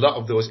 a lot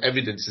of those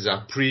evidences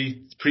are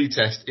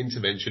pre-test,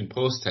 intervention,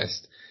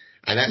 post-test.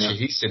 And actually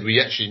he said we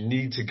actually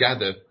need to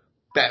gather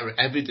better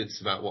evidence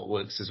about what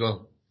works as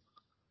well.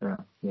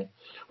 Yeah.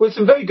 Well,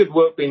 some very good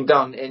work being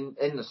done in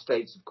the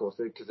States, of course,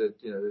 because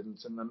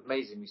there's some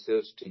amazing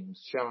research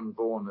teams. Sharon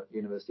Bourne at the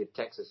University of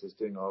Texas is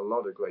doing a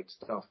lot of great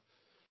stuff.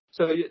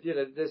 So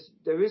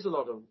there is a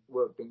lot of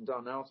work being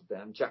done out of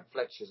there. And Jack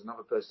Fletcher is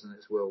another person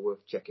that's well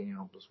worth checking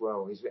out as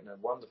well. He's written a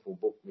wonderful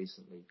book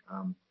recently,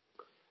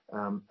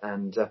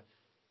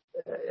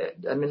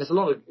 there's a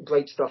lot of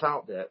great stuff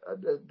out there.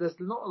 There's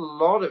not a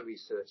lot of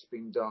research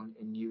being done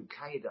in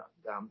UK that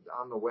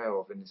I'm aware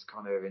of in this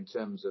kind of in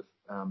terms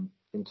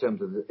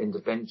of the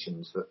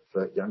interventions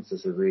for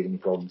youngsters with reading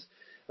problems.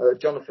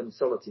 Jonathan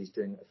Solity is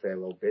doing a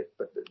fair old bit,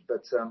 but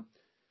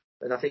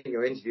and I think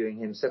you're interviewing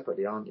him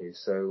separately, aren't you?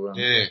 So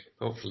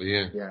hopefully,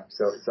 yeah. Yeah,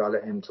 so I'll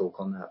let him talk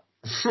on that.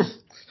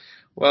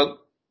 Well,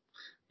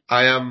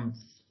 I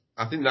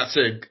think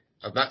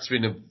that's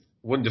been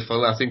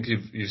wonderful. I think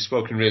you've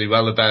spoken really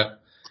well about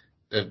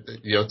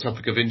your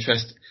topic of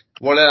interest.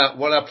 What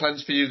are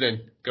plans for you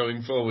then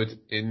going forward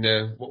in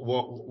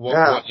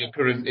what your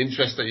current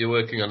interest that you're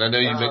working on? I know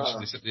you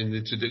mentioned this in the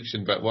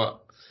introduction, but what?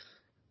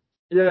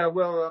 Yeah,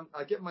 well,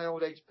 I get my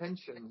old age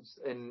pensions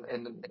in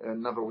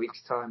another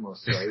week's time or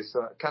so.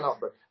 So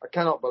I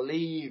cannot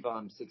believe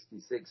I'm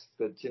 66,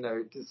 but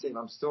it does seem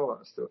I'm still.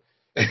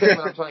 Except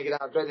when I'm trying to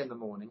get out of bed in the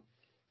morning.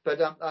 But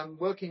I'm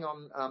working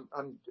on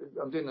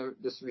I'm doing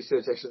this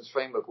research excellence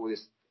framework, all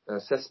this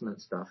assessment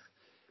stuff.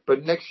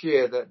 But next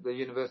year, the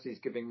university is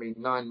giving me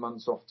 9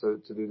 months off to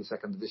do the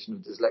 2nd edition of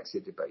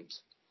Dyslexia Debate.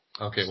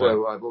 Okay.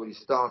 So I've already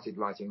started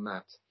writing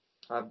that.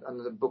 And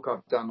the book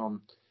I've done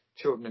on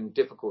children in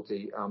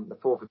difficulty, the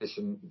 4th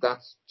edition,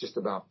 that's just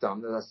about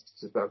done. That's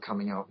just about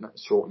coming out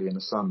shortly in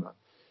the summer.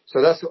 So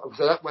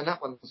when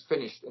that one's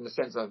finished, in the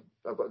sense I've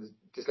got the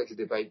Dyslexia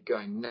Debate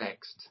going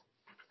next.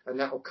 And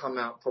that will come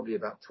out probably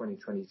about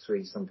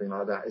 2023, something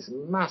like that. It's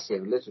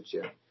massive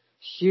literature,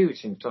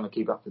 huge in trying to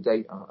keep up to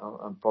date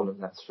on following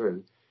that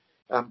through.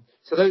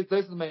 So those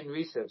are the main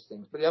research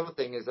things. But the other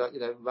thing is that,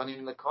 running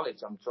in the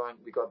college,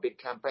 we've got a big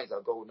campaign,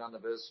 our golden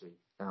anniversary,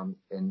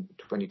 in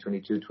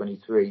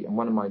 2022-23. And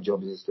one of my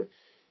jobs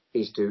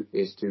is to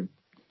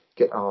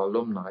get our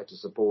alumni to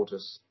support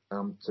us,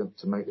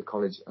 to make the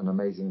college an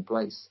amazing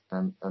place.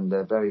 And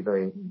they've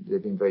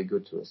been very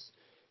good to us.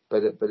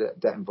 But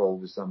that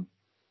involves,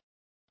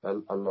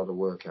 a lot of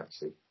work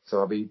actually, so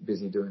I'll be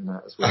busy doing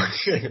that as well.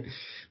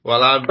 One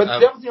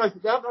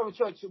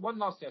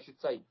last thing I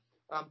should say,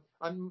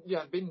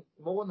 I've been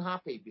more than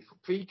happy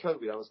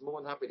pre-COVID. I was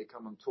more than happy to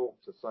come and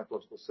talk to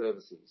psychological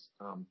services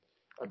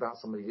about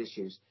some of these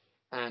issues,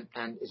 and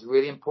it's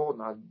really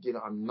important.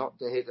 I'm not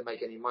here to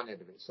make any money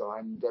out of it, so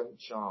I don't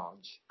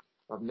charge.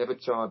 I've never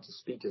charged a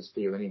speaker's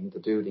fee or anything to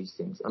do these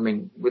things. I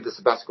mean, with the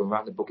sabbatical and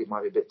writing the book, it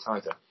might be a bit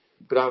tighter,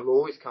 but I've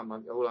always come.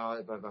 All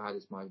I've ever had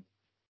is my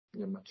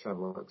my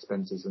travel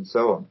expenses and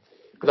so on.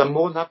 But I'm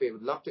more than happy. I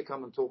would love to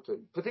come and talk to,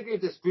 particularly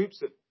if there's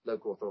groups of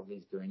local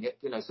authorities doing it.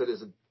 So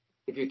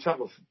if you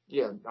travel,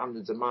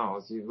 hundreds of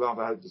miles, you'd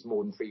rather hope there's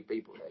more than 3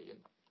 people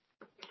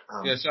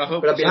there. So I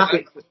hope. But I'd be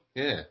happy.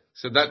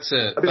 So that's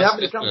I'd be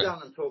happy to come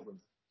down and talk with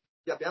them.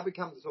 Yeah, I'd be happy to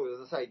come to talk.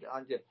 As I say,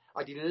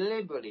 I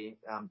deliberately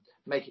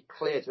make it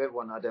clear to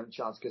everyone I don't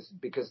charge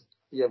because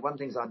one of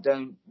the things I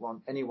don't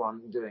want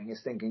anyone doing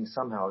is thinking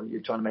somehow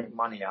you're trying to make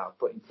money out of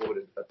putting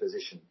forward a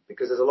position,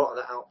 because there's a lot of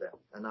that out there,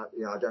 and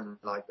I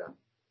don't like that.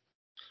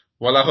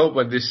 Well, I hope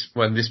when this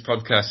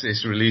podcast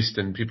is released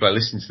and people are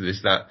listening to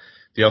this, that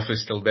the offer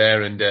is still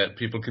there and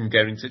people can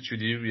get in touch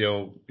with you.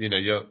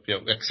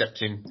 You're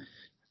accepting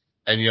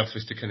any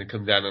offers to kind of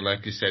come down, and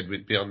like you said,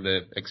 with beyond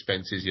the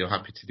expenses, you're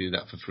happy to do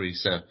that for free.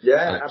 So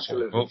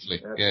absolutely,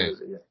 hopefully,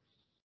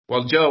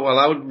 Well, Joe,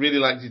 I would really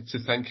like to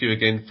thank you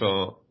again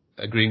for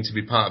agreeing to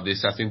be part of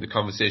this. I think the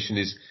conversation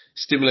is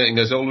stimulating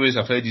as always.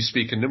 I've heard you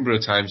speak a number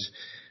of times,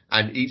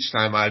 and each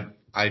time I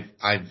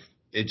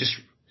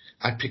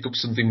pick up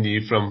something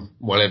new from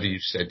whatever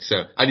you've said.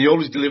 So, and you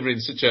always deliver in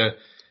such a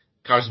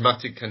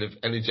charismatic, kind of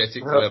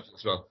energetic level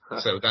as well.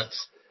 So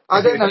that's.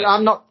 I don't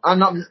know.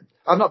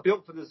 I'm not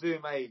built for the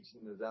Zoom age,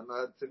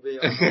 to be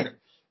honest.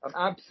 I'm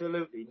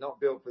absolutely not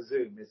built for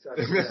Zoom.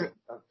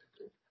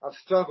 I've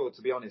struggled,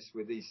 to be honest,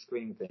 with these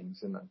screen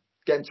things, and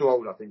getting too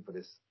old, I think, for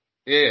this.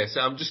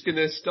 So I'm just going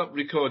to stop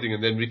recording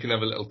and then we can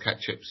have a little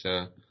catch up.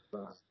 So.